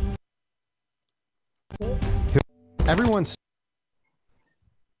 Everyone's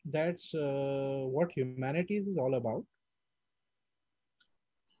That's what humanities is all about.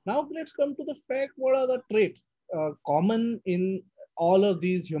 Now let's come to the fact, what are the traits common in all of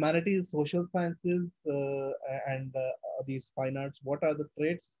these humanities, social sciences, and these fine arts? What are the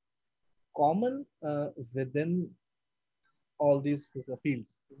traits common within all these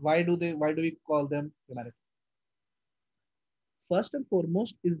fields? Why do we call them humanities? First and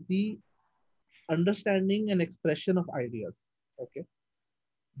foremost is the understanding and expression of ideas. Okay,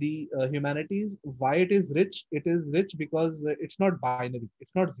 the humanities, why it is rich because it's not binary,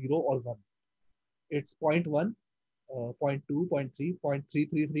 it's not 0 or 1, it's point 1, point 2, point 3, point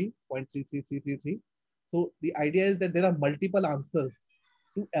 333, point 33333. So the idea is that there are multiple answers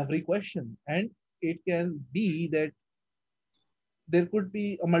to every question, and it can be that there could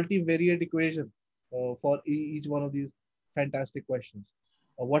be a multivariate equation for each one of these fantastic questions.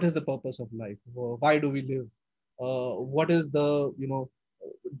 What is the purpose of life? Why do we live? What is the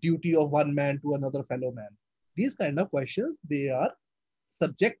duty of one man to another fellow man? These kind of questions, they are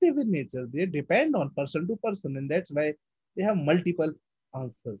subjective in nature. They depend on person to person, and that's why they have multiple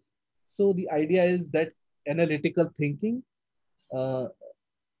answers. So the idea is that analytical thinking, uh,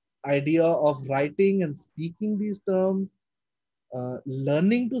 idea of writing and speaking these terms,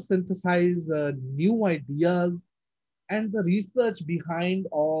 learning to synthesize new ideas, and the research behind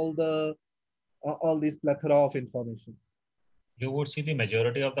all these plethora of informations. You would see the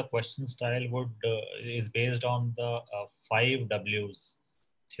majority of the question style would is based on the 5 Ws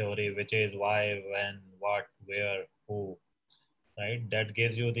theory, which is why, when, what, where, who, right? That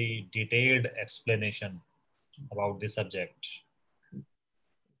gives you the detailed explanation about the subject.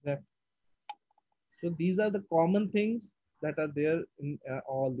 Exactly. So these are the common things that are there in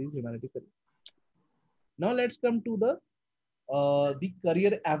all these humanities. Now let's come to the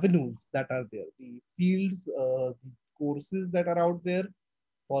career avenues that are there, the fields, the courses that are out there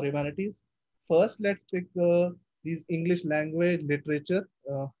for humanities. First, let's pick these English language, literature,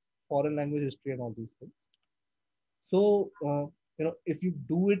 foreign language history, and all these things. So, if you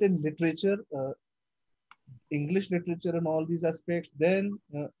do it in literature, English literature and all these aspects, then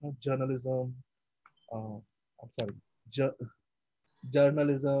journalism, I'm sorry, ju-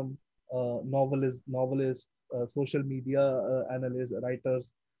 journalism, novelists, social media analysts,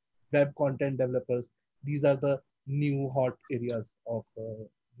 writers, web content developers. These are the new hot areas of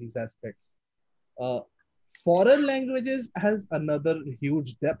these aspects. Uh, Foreign languages has another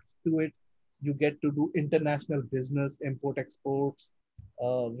huge depth to it. You get to do international business, import exports.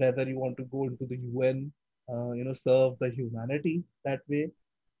 Whether you want to go into the UN, serve the humanity that way,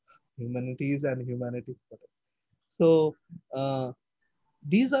 humanities and humanities. So uh,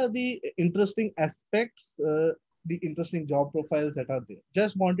 these are the interesting aspects, the interesting job profiles that are there.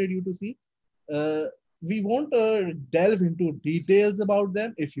 Just wanted you to see. Uh, we won't delve into details about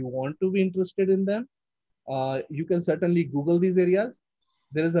them. If you want to be interested in them, you can certainly Google these areas.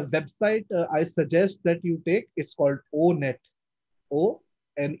 There is a website I suggest that you take. It's called ONET,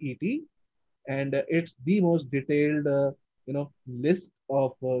 ONET, and it's the most detailed, list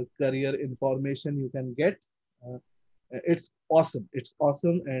of career information you can get. Uh, it's awesome. It's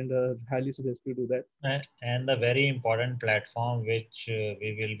awesome, and highly suggest you do that. And the very important platform which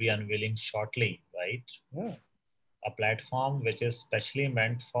we will be unveiling shortly, right? Yeah. A platform which is specially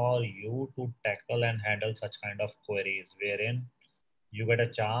meant for you to tackle and handle such kind of queries, wherein you get a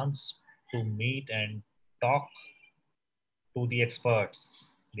chance to meet and talk to the experts,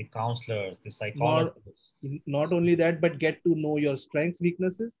 the counselors, the Not psychologists. not only that, but get to know your strengths,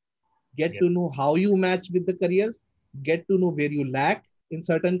 weaknesses, get Yes. to know how you match with the careers, get to know where you lack in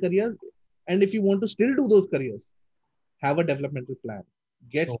certain careers, and if you want to still do those careers, have a developmental plan.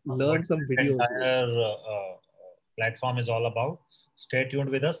 Get So what learn some the videos. entire platform is all about. Stay tuned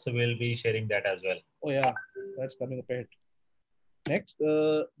with us. We'll be sharing that as well. Oh yeah, that's coming up ahead. Next,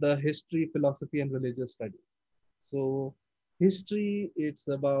 the history, philosophy, and religious studies. So History, it's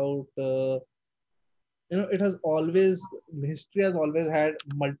about it has always, history has always had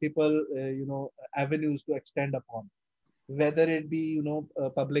multiple avenues to extend upon, whether it be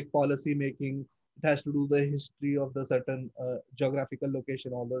public policy making. It has to do the history of the certain geographical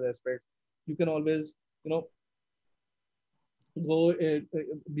location, all those aspects. You can always you know go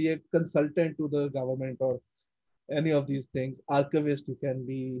be a consultant to the government or any of these things. Archivist, you can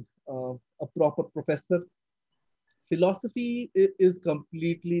be a proper professor. Philosophy is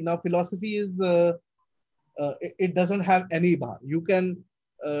completely, now philosophy is it doesn't have any bar. You can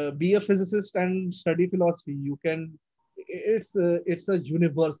be a physicist and study philosophy. You can, it's a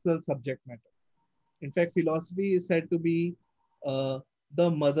universal subject matter. In fact, philosophy is said to be uh, the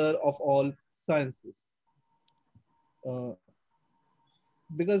mother of all sciences, uh,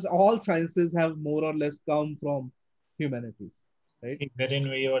 because all sciences have more or less come from humanities, right? Wherein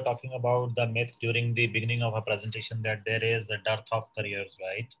we were talking about the myth during the beginning of our presentation that there is a dearth of careers,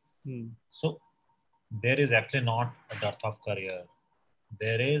 right? Hmm. So there is actually not a dearth of career.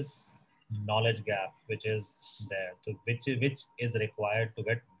 There is knowledge gap which is there, so which is required to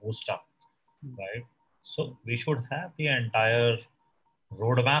get boost up, Hmm. right? So we should have the entire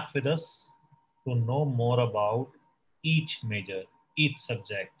roadmap with us to know more about each major, each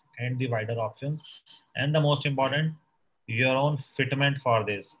subject, and the wider options. And the most important, your own fitment for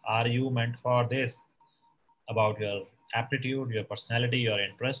this. Are you meant for this? About your aptitude, your personality, your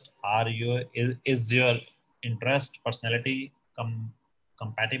interest. Is your interest, personality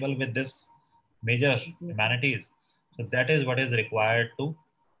compatible with this major Definitely. humanities? So that is what is required to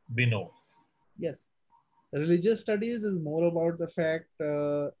be know. Yes. Religious studies is more about the fact,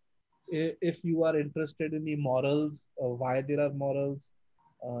 if you are interested in the morals, why there are morals,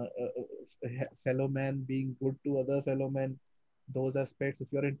 fellow man being good to other fellow men, those aspects. If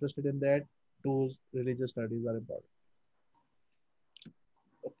you are interested in that, those religious studies are important.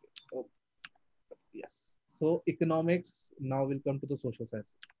 Okay. Oh, yes. So economics. Now we'll come to the social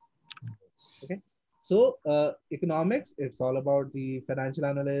sciences. Okay. So economics, it's all about the financial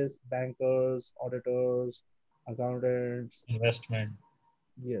analysts, bankers, auditors, accountants. Investment.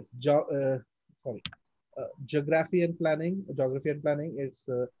 Yes. Sorry. Geography and planning, it's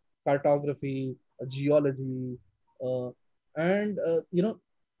cartography, geology, uh, and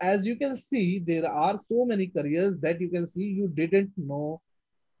as you can see, there are so many careers that you can see you didn't know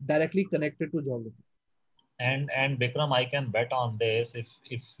directly connected to geography. And Bikram, I can bet on this.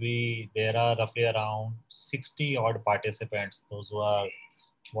 If we there are roughly around 60 odd participants, those who are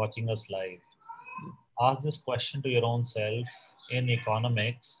watching us live. Ask this question to your own self. In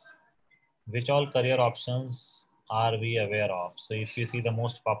economics, which all career options are we aware of? So if you see, the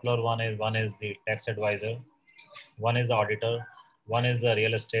most popular one is the tax advisor, one is the auditor, one is the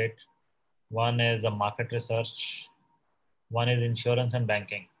real estate, one is the market research, one is insurance and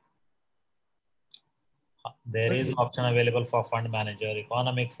banking. There is Okay. option available for fund manager,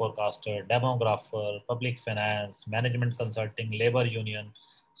 economic forecaster, demographer, public finance, management consulting, labor union.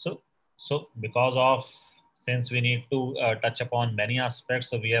 So, so because of, since we need to touch upon many aspects,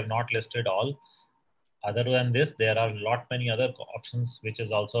 so we have not listed all. Other than this, there are lot many other options which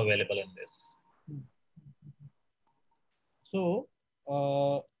is also available in this. So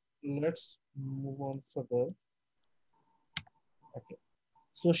let's move on further. Okay.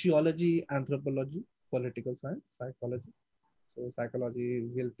 Sociology, anthropology, political science, psychology. So psychology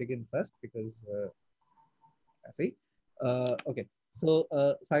will begin first because I see. Okay. So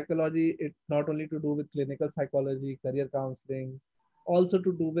psychology, it's not only to do with clinical psychology, career counseling, also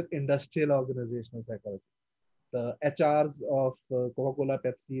to do with industrial organizational psychology. The HRs of Coca-Cola,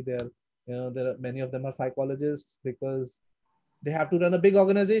 Pepsi, there are many of them are psychologists because they have to run a big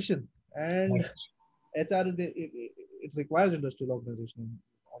organization, and Right. HR it requires industrial organization,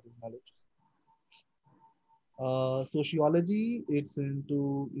 all these knowledge. Sociology, it's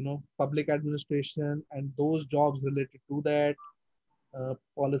into public administration and those jobs related to that,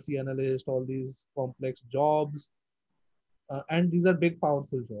 policy analyst, all these complex jobs, and these are big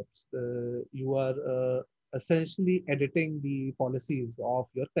powerful jobs. You are essentially editing the policies of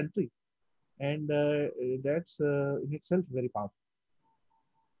your country, and that's in itself very powerful.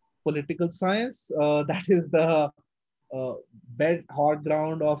 Political science, that is the uh, bed hot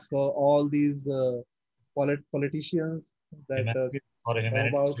ground of all these politicians that Humanities, for come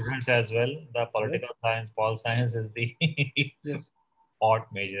humanities about. students as well, the political Yes, science, pol science is the yes, hot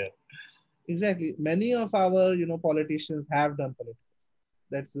major. exactly. Many of our politicians have done political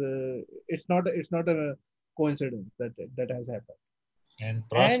science. That's it's not a coincidence that that has happened. And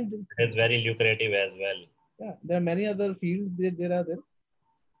trust, And it is very lucrative as well. yeah, there are many other fields there are there.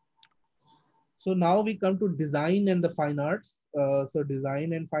 So now we come to design and the fine arts. So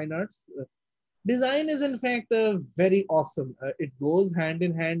design and fine arts. Design is in fact very awesome. It goes hand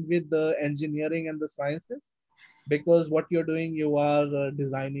in hand with the engineering and the sciences, because what you're doing, you are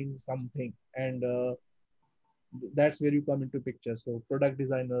designing something, and that's where you come into picture. So product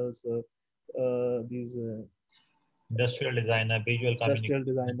designers, these Industrial designer, visual industrial communication,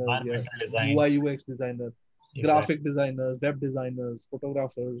 designers, yeah, environmental design. UI UX designers, Exactly. graphic designers, web designers,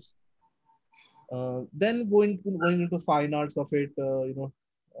 photographers. Then going into fine arts of it,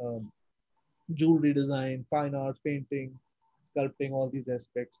 um, jewelry design, fine arts, painting, sculpting, all these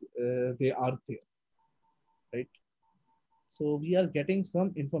aspects, they are there, right? So we are getting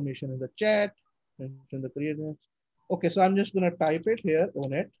some information in the chat, mention the career notes. Okay, so I'm just gonna type it here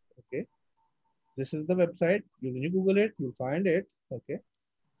on it. Okay, this is the website. When you Google it, you'll find it. Okay.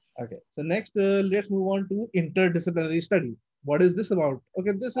 Okay. So next, let's move on to interdisciplinary studies. What is this about?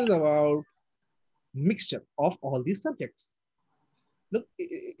 Okay, this is about mixture of all these subjects. Look,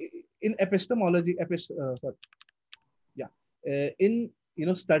 in epistemology, sorry, yeah, in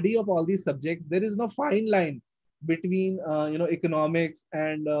study of all these subjects, there is no fine line between economics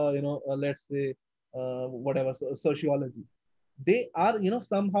and let's say whatever sociology. They are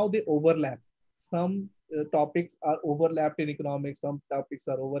somehow they overlap. Some topics are overlapped in economics, some topics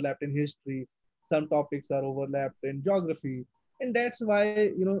are overlapped in history, some topics are overlapped in geography, and that's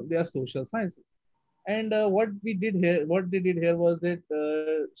why they are social sciences. And what they did here was that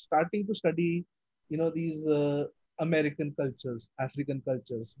starting to study these American cultures, African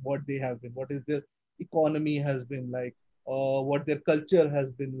cultures, what they have been, what is their economy has been like, what their culture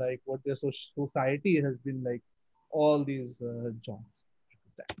has been like, what their society has been like, all these jobs.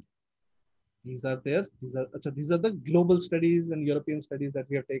 These are there. These are the global studies and European studies that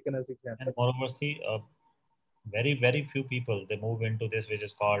we have taken as And example. moreover, see, very, very few people, they move into this, which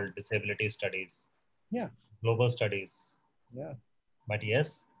is called disability studies, Yeah, global studies. yeah. But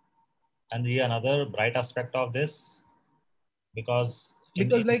yes, and the another bright aspect of this, because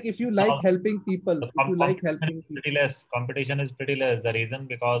Because like if you like now helping people, the if you like competition is helping pretty people, less. Competition is pretty less. The reason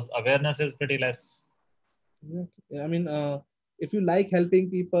because awareness is pretty less. yeah. I mean, if you like helping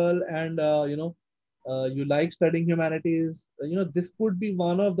people and you like studying humanities, this could be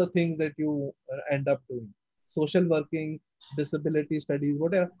one of the things that you end up doing. Social working, disability studies,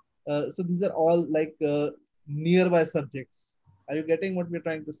 whatever. So these are all like nearby subjects. Are you getting what we're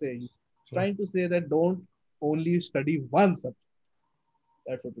trying to say? True. Trying to say that don't only study one subject.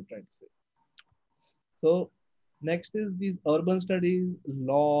 That's what we're trying to say. So next is these urban studies,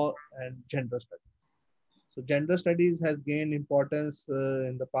 law, and gender studies. So gender studies has gained importance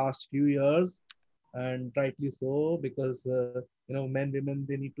in the past few years, and rightly so, because men, women,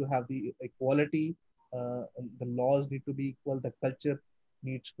 they need to have the equality. And the laws need to be equal. The culture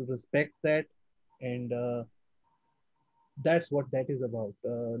needs to respect that, and that's what that is about.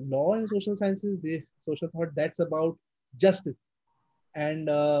 Law and social sciences, the social thought, that's about justice and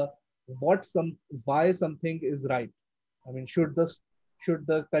what some why something is right. I mean, should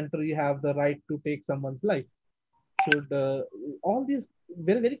the country have the right to take someone's life? Should all these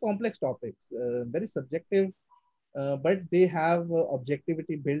very very complex topics, very subjective, but they have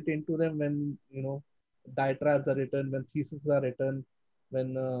objectivity built into them when diatribes are written, when theses are written,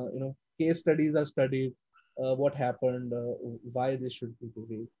 when case studies are studied, what happened, why this should be the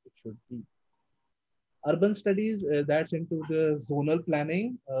way it should be. Urban studies, that's into the zonal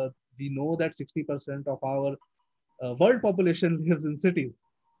planning. We know that 60% of our world population lives in cities,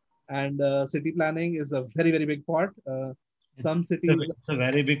 and city planning is a very very big part. Some cities, It's a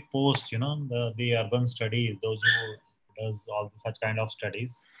very big post, the urban studies, those who does all such kind of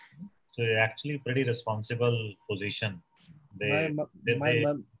studies. So they're actually pretty responsible position. They my they, my they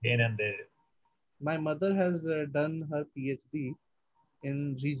mom gain and they my mother has done her PhD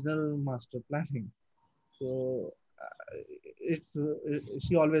in regional master planning. So it's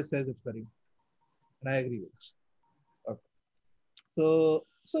she always says it's very, and I agree with her. Okay. So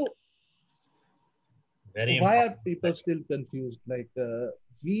very why are important. people still confused? Like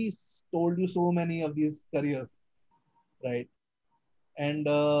we told you so many of these careers, right? And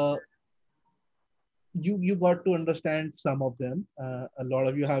you got to understand some of them. A lot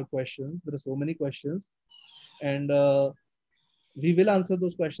of you have questions. There are so many questions, and we will answer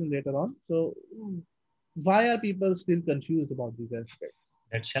those questions later on. So why are people still confused about these aspects?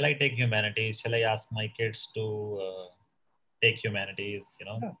 That shall I take humanities? Shall I ask my kids to take humanities?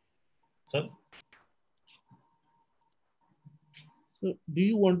 Yeah. So So do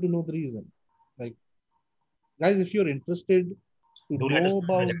you want to know the reason? Like, guys, if you're interested to do let us know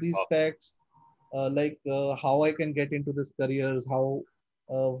know in the about chat these box. facts, like how I can get into this careers, how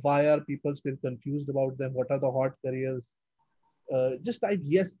Why are people still confused about them? What are the hot careers? Just type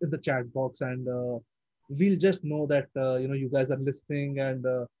yes in the chat box, and we'll just know that you guys are listening, and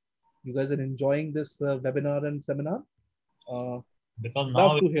you guys are enjoying this webinar and seminar. Uh, because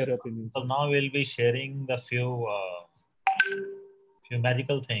Love now to hear your opinions. because now we'll be sharing the few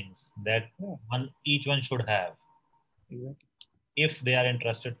magical things that Yeah, each one should have exactly. if they are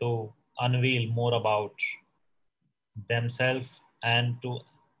interested to unveil more about themselves and to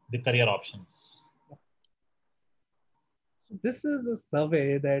the career options. So this is a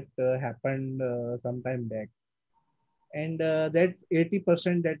survey that happened some time back, and that's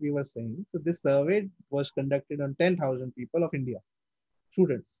 80% that we were saying. So this survey was conducted on 10,000 people of India,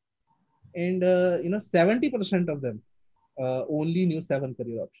 students, and 70% of them only knew seven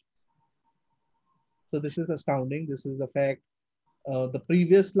career options. So this is astounding. This is a fact. The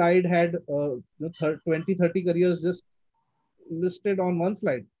previous slide had 20, 30 careers just listed on one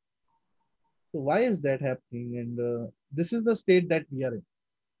slide. So why is that happening? And this is the state that we are in.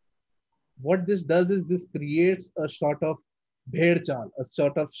 What this does is this creates a sort of bhed chal, a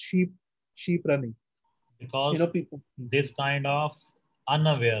sort of sheep running. Because People. this kind of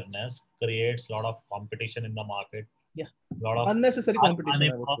unawareness creates a lot of competition in the market, Yeah, a lot of unnecessary competition,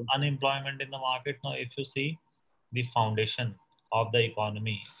 I would say. unemployment in the market. Now if you see, the foundation of the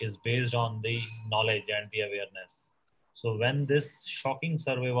economy is based on the knowledge and the awareness. So when this shocking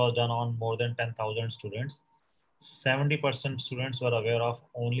survey was done on more than 10,000 students, 70% students were aware of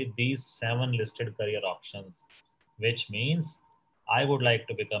only these 7 listed career options, which means I would like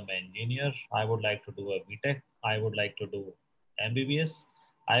to become an engineer, I would like to do a BTech, I would like to do MBBS,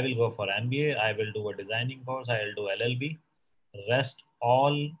 I will go for MBA, I will do a designing course, I will do LLB. Rest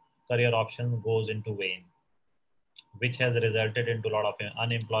all career option goes into vain, which has resulted into a lot of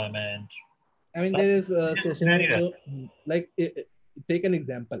unemployment. I mean, But there is scenario, like take an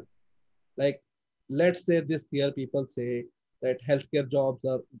example. Like, let's say this year people say that healthcare jobs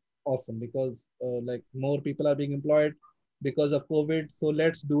are awesome because like more people are being employed because of COVID. So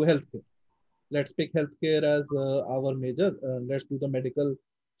let's do healthcare. Let's pick healthcare as our major. Let's do the medical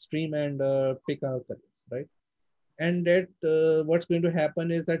stream and pick our careers, right? And that what's going to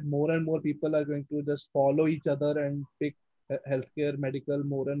happen is that more and more people are going to just follow each other and pick healthcare, medical.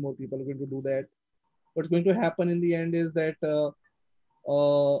 More and more people are going to do that. What's going to happen in the end is that uh,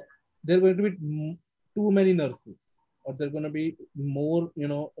 there are going to be too many nurses, or there are going to be more,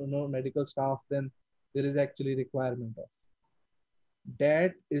 medical staff than there is actually requirement of.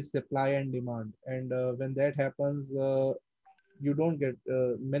 That is supply and demand, and when that happens, you don't get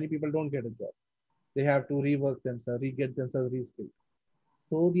many people don't get a job. They have to rework themselves, re-get themselves reskilled.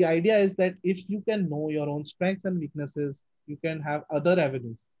 So the idea is that if you can know your own strengths and weaknesses, you can have other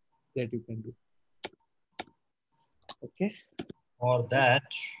avenues that you can do. Okay. for that,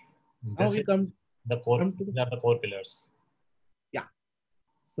 Now this we is the core, come to the these are the core pillars. yeah.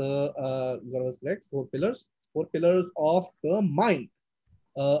 So Gaurav was correct. Four pillars of the mind.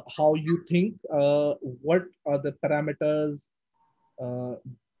 How you think. What are the parameters uh,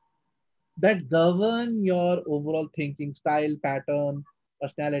 that govern your overall thinking style, pattern,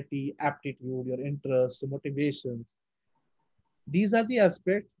 personality, aptitude, your interests, motivations. These are the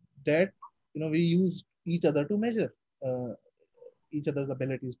aspects that we use each other to measure uh, each other's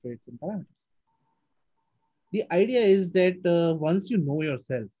abilities, traits, and parameters. The idea is that once you know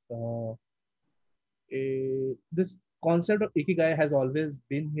yourself, this concept of ikigai has always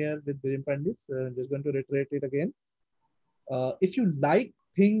been here with Birim Pandits. I'm just going to reiterate it again. If you like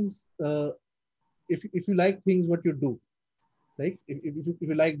things, if you like things, what you do, like if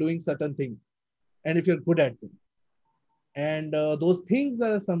you like doing certain things, and if you're good at them, and those things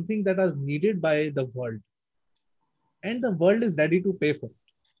are something that is needed by the world, and the world is ready to pay for it,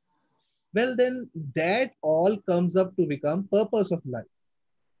 well, then that all comes up to become purpose of life.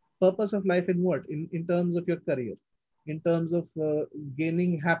 Purpose of life in what? In terms of your career, in terms of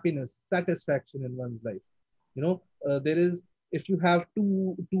gaining happiness, satisfaction in one's life. There is, if you have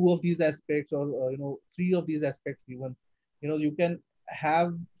two of these aspects, or three of these aspects even, you can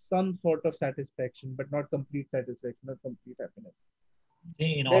have some sort of satisfaction, but not complete satisfaction or complete happiness.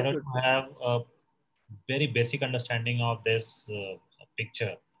 See, in That order should to have a very basic understanding of this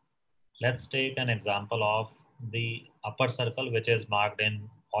picture, let's take an example of the upper circle, which is marked in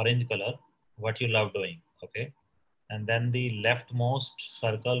orange color, what you love doing, okay? And then the leftmost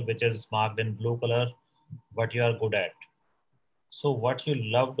circle, which is marked in blue color, what you are good at. So what you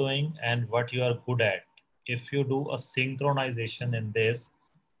love doing and what you are good at, if you do a synchronization in this,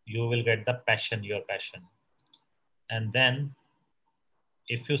 you will get the passion, your passion. And then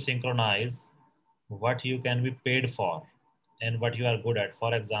if you synchronize what you can be paid for and what you are good at.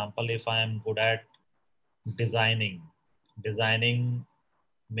 For example, if I am good at designing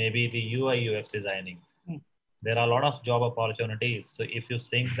maybe the UI UX designing, there are a lot of job opportunities. So if you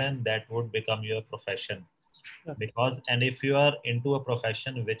sync them, that would become your profession. Yes. Because, and if you are into a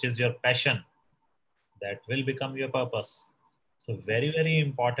profession which is your passion, that will become your purpose. So very, very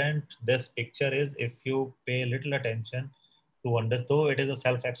important this picture is, if you pay little attention to understand, though it is a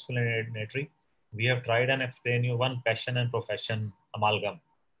self-explanatory, we have tried and explain you one passion and profession amalgam,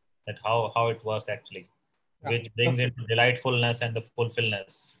 that how it works actually, Yeah, which brings perfect. into delightfulness and the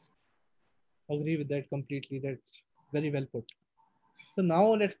fulfillness. Agree with that completely. That's very well put. So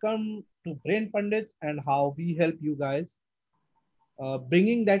now let's come to Brain Pundits and how we help you guys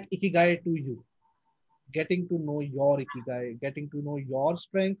bringing that ikigai to you, getting to know your ikigai, getting to know your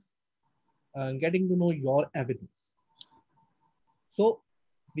strengths, getting to know your avenues. So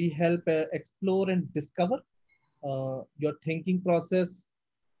we help explore and discover your thinking process,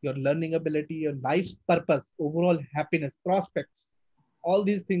 your learning ability, your life's purpose, overall happiness, prospects. All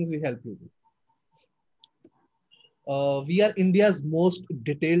these things we help you do. We are India's most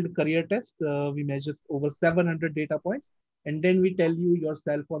detailed career test. We measure over 700 data points, and then we tell you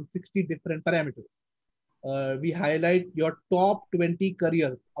yourself on 60 different parameters. We highlight your top 20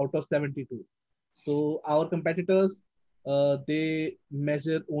 careers out of 72. So our competitors, they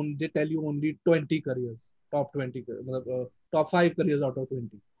measure only, they tell you only 20 careers, top 20, top 5 careers out of 20.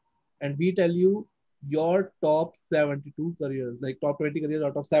 And we tell you your top 72 careers, like top 20 careers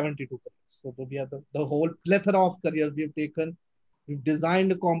out of 72 careers. So we have the whole plethora of careers we've taken. We've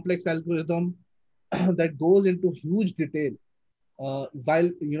designed a complex algorithm that goes into huge detail,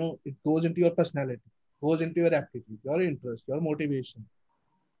 while it goes into your personality, goes into your aptitude, your interest, your motivation,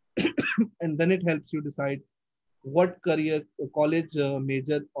 and then it helps you decide what career, college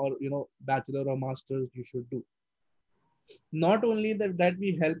major, or bachelor or masters you should do. Not only that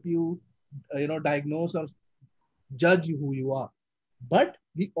we help you diagnose or judge who you are, but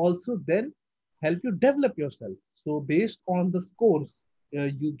we also then help you develop yourself. So based on the scores,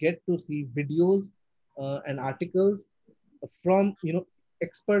 you get to see videos and articles from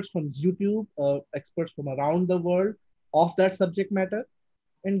experts from YouTube, experts from around the world of that subject matter,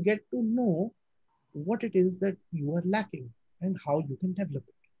 and get to know what it is that you are lacking and how you can develop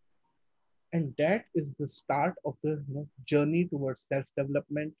it. And that is the start of the journey towards self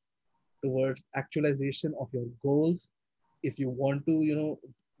development, towards actualization of your goals. If you want to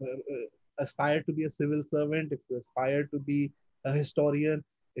aspire to be a civil servant, if you aspire to be a historian,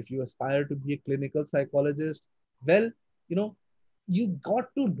 if you aspire to be a clinical psychologist, well, you know you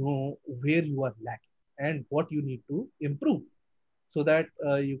got to know where you are lacking and what you need to improve, so that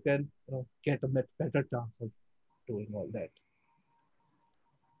you can get a much better chance of doing all that.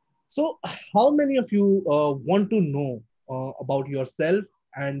 So how many of you want to know about yourself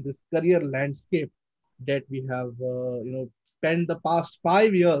and this career landscape that we have spent the past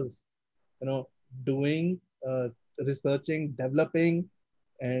 5 years you know doing, researching, developing,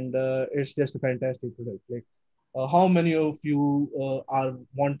 and it's just a fantastic product. Like, how many of you are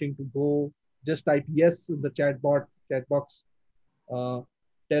wanting to go? Just type yes in the chat box. uh,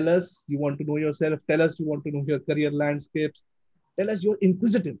 Tell us you want to know yourself, tell us you want to know your career landscapes, tell us you're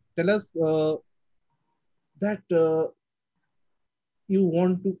inquisitive, tell us that you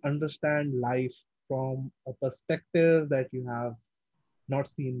want to understand life from a perspective that you have not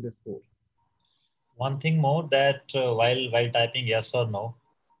seen before. One thing more, that while typing yes or no,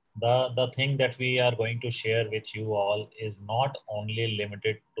 the thing that we are going to share with you all is not only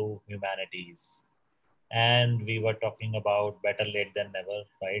limited to humanities. And we were talking about better late than never,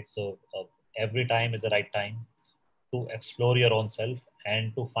 right? So every time is the right time to explore your own self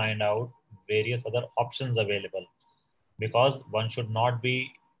and to find out various other options available, because one should not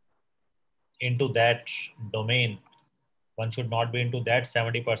be into that domain, one should not be into that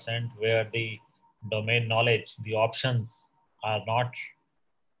 70% where the domain knowledge, the options are not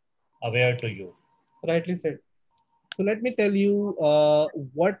aware to you. Rightly said. So let me tell you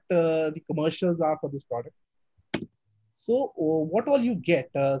what the commercials are for this product. So what all you get?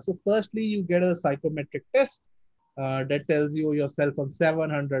 So firstly, you get a psychometric test that tells you yourself on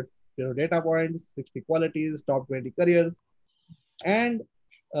 700 data points, 60 qualities, top 20 careers, and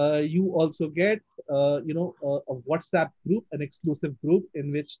you also get a WhatsApp group, an exclusive group in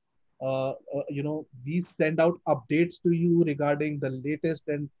which we send out updates to you regarding the latest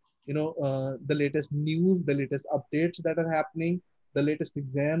and the latest news, the latest updates that are happening, the latest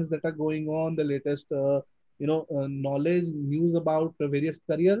exams that are going on, the latest knowledge news about various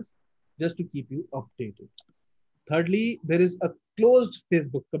careers, just to keep you updated. Thirdly, there is a closed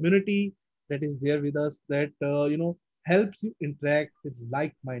Facebook community that is there with us, that helps you interact with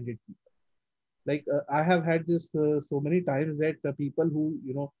like-minded people. Like I have had this so many times that people who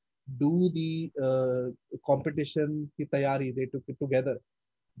do the competition ki tayari, they took it together,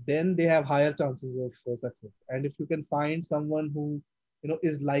 then they have higher chances of success. And if you can find someone who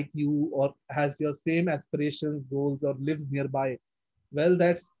is like you or has your same aspirations, goals, or lives nearby, well,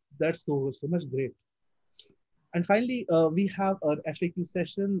 that's so much great. And finally, we have an FAQ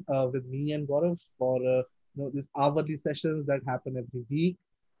session with me and Gaurav for these hourly sessions that happen every week.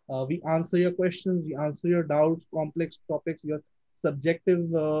 We answer your questions, we answer your doubts, complex topics, your subjective,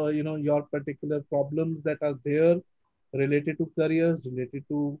 your particular problems that are there related to careers, related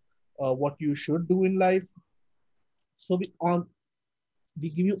to what you should do in life. So we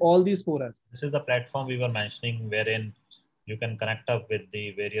give you all these four aspects. This is the platform we were mentioning, wherein you can connect up with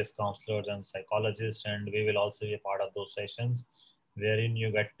the various counselors and psychologists, and we will also be a part of those sessions, wherein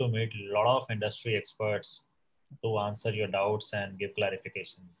you get to meet a lot of industry experts to answer your doubts and give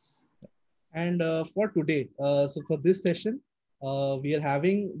clarifications. And for today, so for this session, we are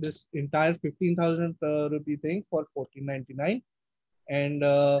having this entire 15,000 rupee thing for 1499. And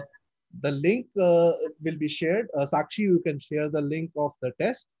the link will be shared. Sakshi, you can share the link of the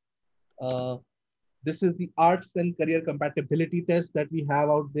test. Uh, this is the arts and career compatibility test that we have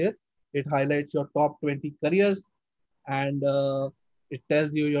out there. It highlights your top 20 careers, and it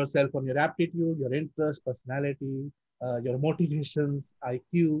tells you yourself on your aptitude, your interest, personality, your motivations,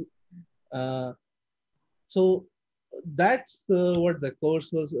 IQ. Uh, so that's what the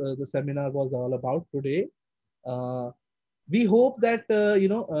course was, the seminar was all about today. Uh, we hope that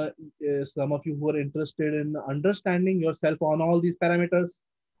some of you who are interested in understanding yourself on all these parameters,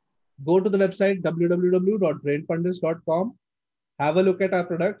 go to the website www.brainpundits.com. Have a look at our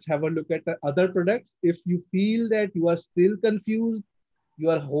products, have a look at the other products. If you feel that you are still confused, you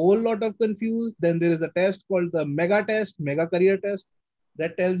are a whole lot of confused, then there is a test called the mega career test,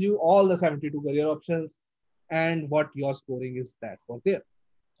 that tells you all the 72 career options and what your scoring is that for there.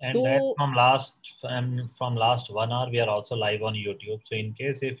 And that So from last 1 hour, we are also live on YouTube. So in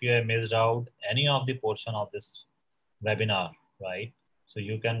case if you have missed out any of the portion of this webinar, right? So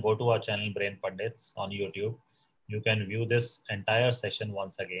you can go to our channel Brain Pundits on YouTube. You can view this entire session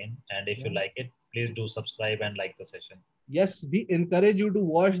once again. And if you yeah. like it, please do subscribe and like the session. Yes, we encourage you to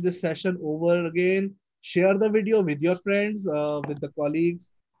watch this session over again. Share the video with your friends, with the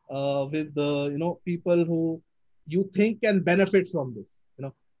colleagues, with the people who you think can benefit from this.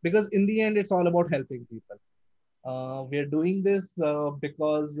 Because in the end, it's all about helping people. We are doing this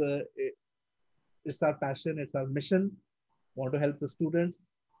because it's our passion, it's our mission. Want to help the students.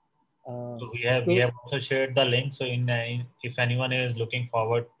 Uh, So we so have also shared the link. So if anyone is looking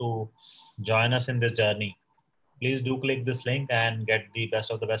forward to join us in this journey, please do click this link and get the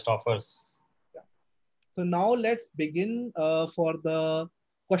best of the best offers. yeah. So now let's begin for the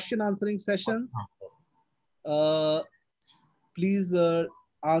question answering sessions. Uh, Please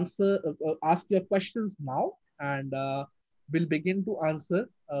ask your questions now, and we'll begin to answer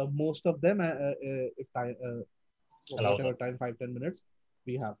most of them if time, Allow them. whatever time, 5-10 minutes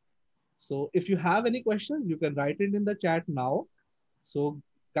we have. So if you have any questions, you can write it in the chat now. So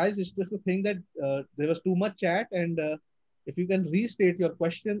guys, it's just the thing that there was too much chat, and if you can restate your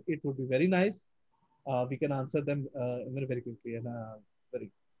question, it would be very nice. We can answer them very, very quickly and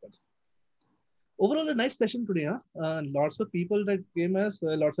very overall a nice session today. Huh? Lots of people that came us,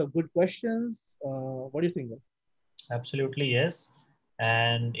 lots of good questions. What do you think? Absolutely, yes.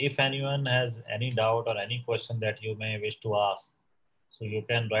 And if anyone has any doubt or any question that you may wish to ask, so you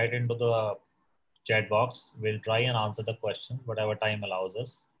can write into the chat box. We'll try and answer the question, whatever time allows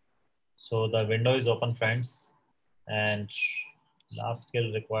us. So the window is open, friends. And last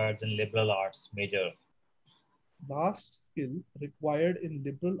skill required in liberal arts major. Last skill required in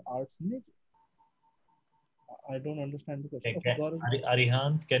liberal arts major. I don't understand the question. Okay, Okay. Gaurav.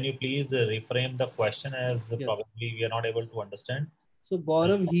 Arihant, can you please reframe the question, as Yes. probably we are not able to understand? So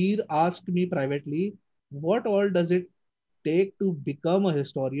Gaurav here asked me privately, what all does it take to become a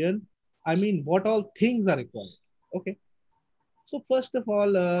historian? I mean, what all things are required? Okay. So first of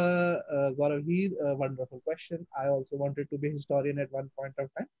all, Gaurav here, a wonderful question. I also wanted to be a historian at one point of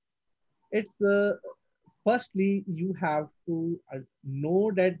time. It's firstly, you have to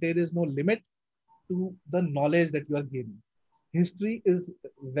know that there is no limit to the knowledge that you are gaining. History is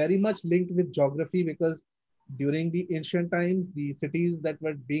very much linked with geography because during the ancient times, the cities that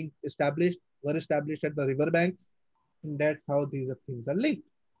were being established were established at the river banks. And that's how these things are linked.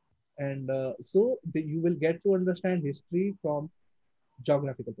 And you will get to understand history from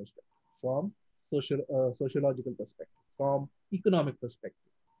geographical perspective, from sociological perspective, from economic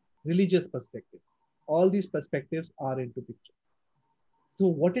perspective, religious perspective. All these perspectives are into picture. So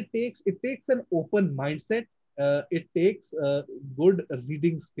what it takes an open mindset. It takes good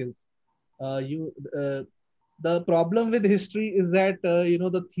reading skills. You The problem with history is that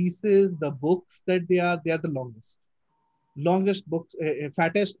the thesis, the books that they are the longest books,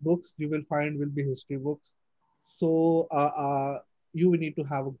 fattest books you will find will be history books. So you need to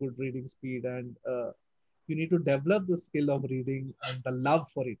have a good reading speed, and you need to develop the skill of reading and the love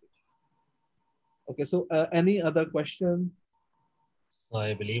for reading. Okay, so any other question? So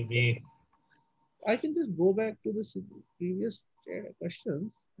I believe the I can just go back to the previous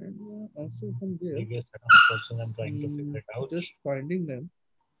questions and answer from there. previous set of questions I'm trying to figure it out. Just finding them.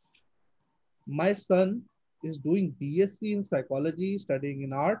 My son is doing BSc in psychology, studying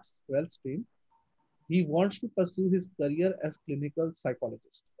in arts, 12th stream. He wants to pursue his career as clinical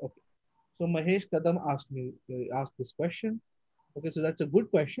psychologist. Okay. So Mahesh Kadam asked this question. Okay, so that's a good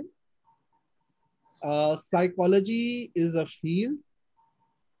question. Psychology is a field.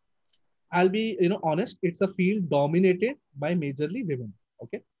 I'll be honest. It's a field dominated by majorly women.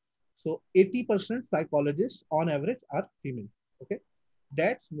 Okay, so 80% psychologists on average are female. Okay,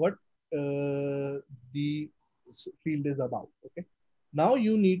 that's what the field is about. Okay, now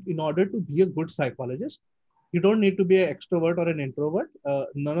you need, in order to be a good psychologist, you don't need to be an extrovert or an introvert.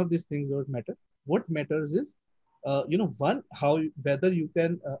 None of these things don't matter. What matters is one, whether you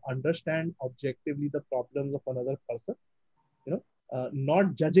can understand objectively the problems of another person,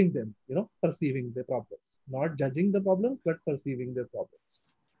 not judging them, perceiving the problems, not judging the problems but perceiving the problems.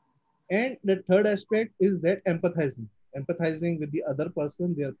 And the third aspect is that empathizing with the other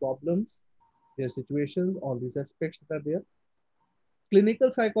person, their problems, their situations, all these aspects that are there.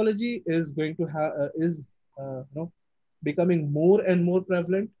 Clinical psychology is going to have is becoming more and more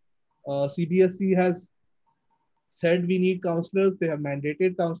prevalent. CBSE has said we need counselors. They have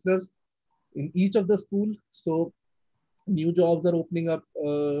mandated counselors in each of the school. So new jobs are opening up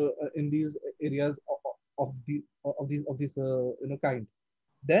in these areas of these kind.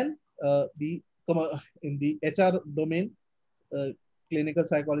 Then the in the HR domain, uh, clinical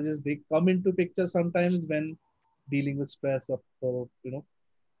psychologists, they come into picture sometimes when dealing with stress of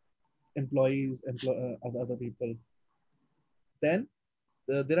employees, other people. Then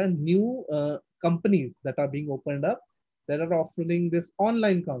there are new companies that are being opened up that are offering this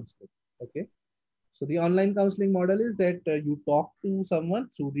online counseling. Okay, so the online counseling model is that you talk to someone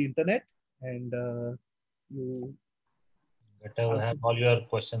through the internet, and you Better answer. have all your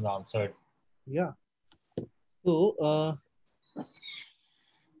questions answered. Yeah. So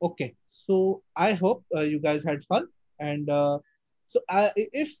okay. So I hope you guys had fun, and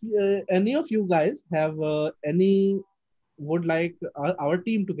if any of you guys have any would like our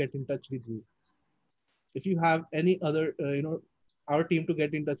team to get in touch with you, if you have any other our team to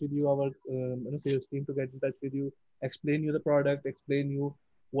get in touch with you, our sales team to get in touch with you, explain you the product, explain you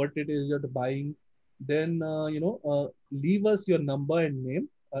what it is you're buying, then leave us your number and name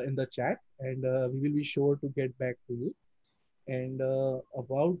in the chat, and we will be sure to get back to you. And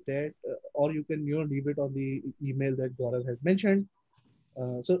about that, or you can leave it on the email that Gaurav has mentioned.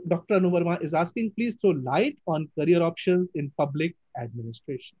 So Dr. Anuvarma is asking, please throw light on career options in public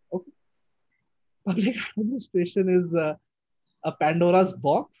administration. Okay, public administration is a Pandora's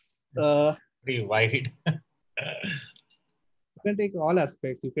box. It's pretty wide. You can take all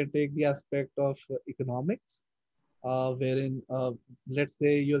aspects. You can take the aspect of economics, wherein let's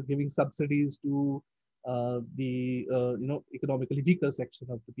say you're giving subsidies to the economically weaker section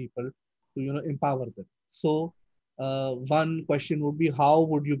of the people to empower them. So one question would be, how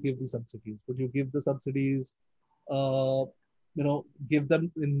would you give the subsidies? Would you give the subsidies uh, give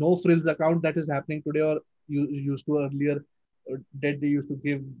them in no frills account that is happening today, or you used to earlier that they used to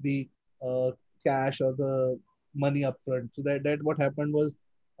give the uh, cash or the money upfront? So that what happened was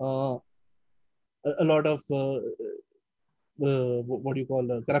uh, a lot of what do you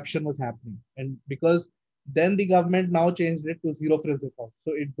call corruption was happening, and because then the government now changed it to zero frills account,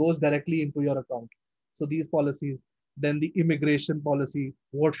 so it goes directly into your account. So these policies, then the immigration policy,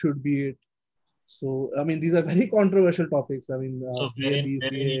 what should be it? So I mean, these are very controversial topics. I mean, So wherein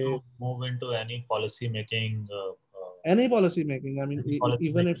CAB, you move into any policy making, any policy making. I mean, any policy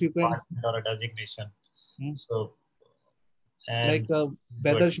even if making you can, department or a designation. hmm, So like and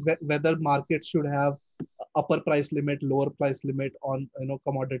whether whether markets should have upper price limit, lower price limit on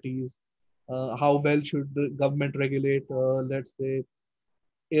commodities. How well should the government regulate, let's say,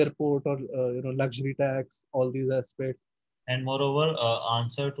 airport or luxury tax? All these aspects. And moreover,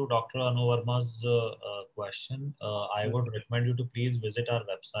 answer to Dr. Anu Verma's question, I Hmm. would recommend you to please visit our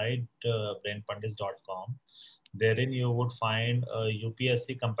website, brainpundits.com. Therein you would find a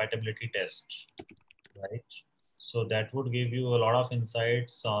UPSC compatibility test. right? So that would give you a lot of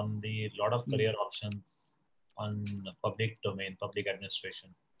insights on the lot of career options on public domain, public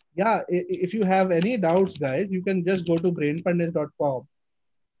administration. Yeah, if you have any doubts, guys, you can just go to brainpundits.com,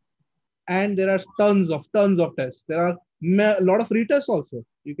 and there are tons of tests. There are a lot of free tests also.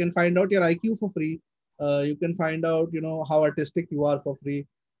 You can find out your IQ for free. You can find out, how artistic you are for free.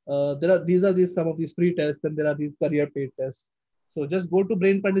 There are these some of these free tests, and there are these career paid tests. So just go to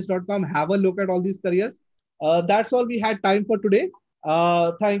brainpundits.com, have a look at all these careers. That's all we had time for today.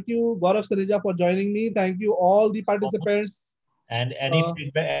 Thank you, Gaurav Saneja, for joining me. Thank you, all the participants. And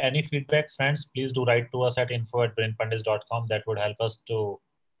Uh, any feedback, friends, please do write to us at info@brainpundits.com. That would help us to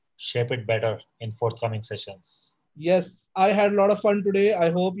shape it better in forthcoming sessions. Yes, I had a lot of fun today. I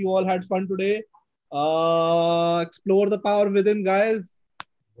hope you all had fun today. Explore the power within, guys.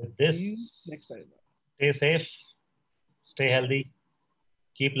 With See you next this, time. stay safe, stay healthy,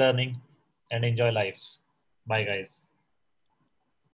 keep learning, and enjoy life. Bye, guys.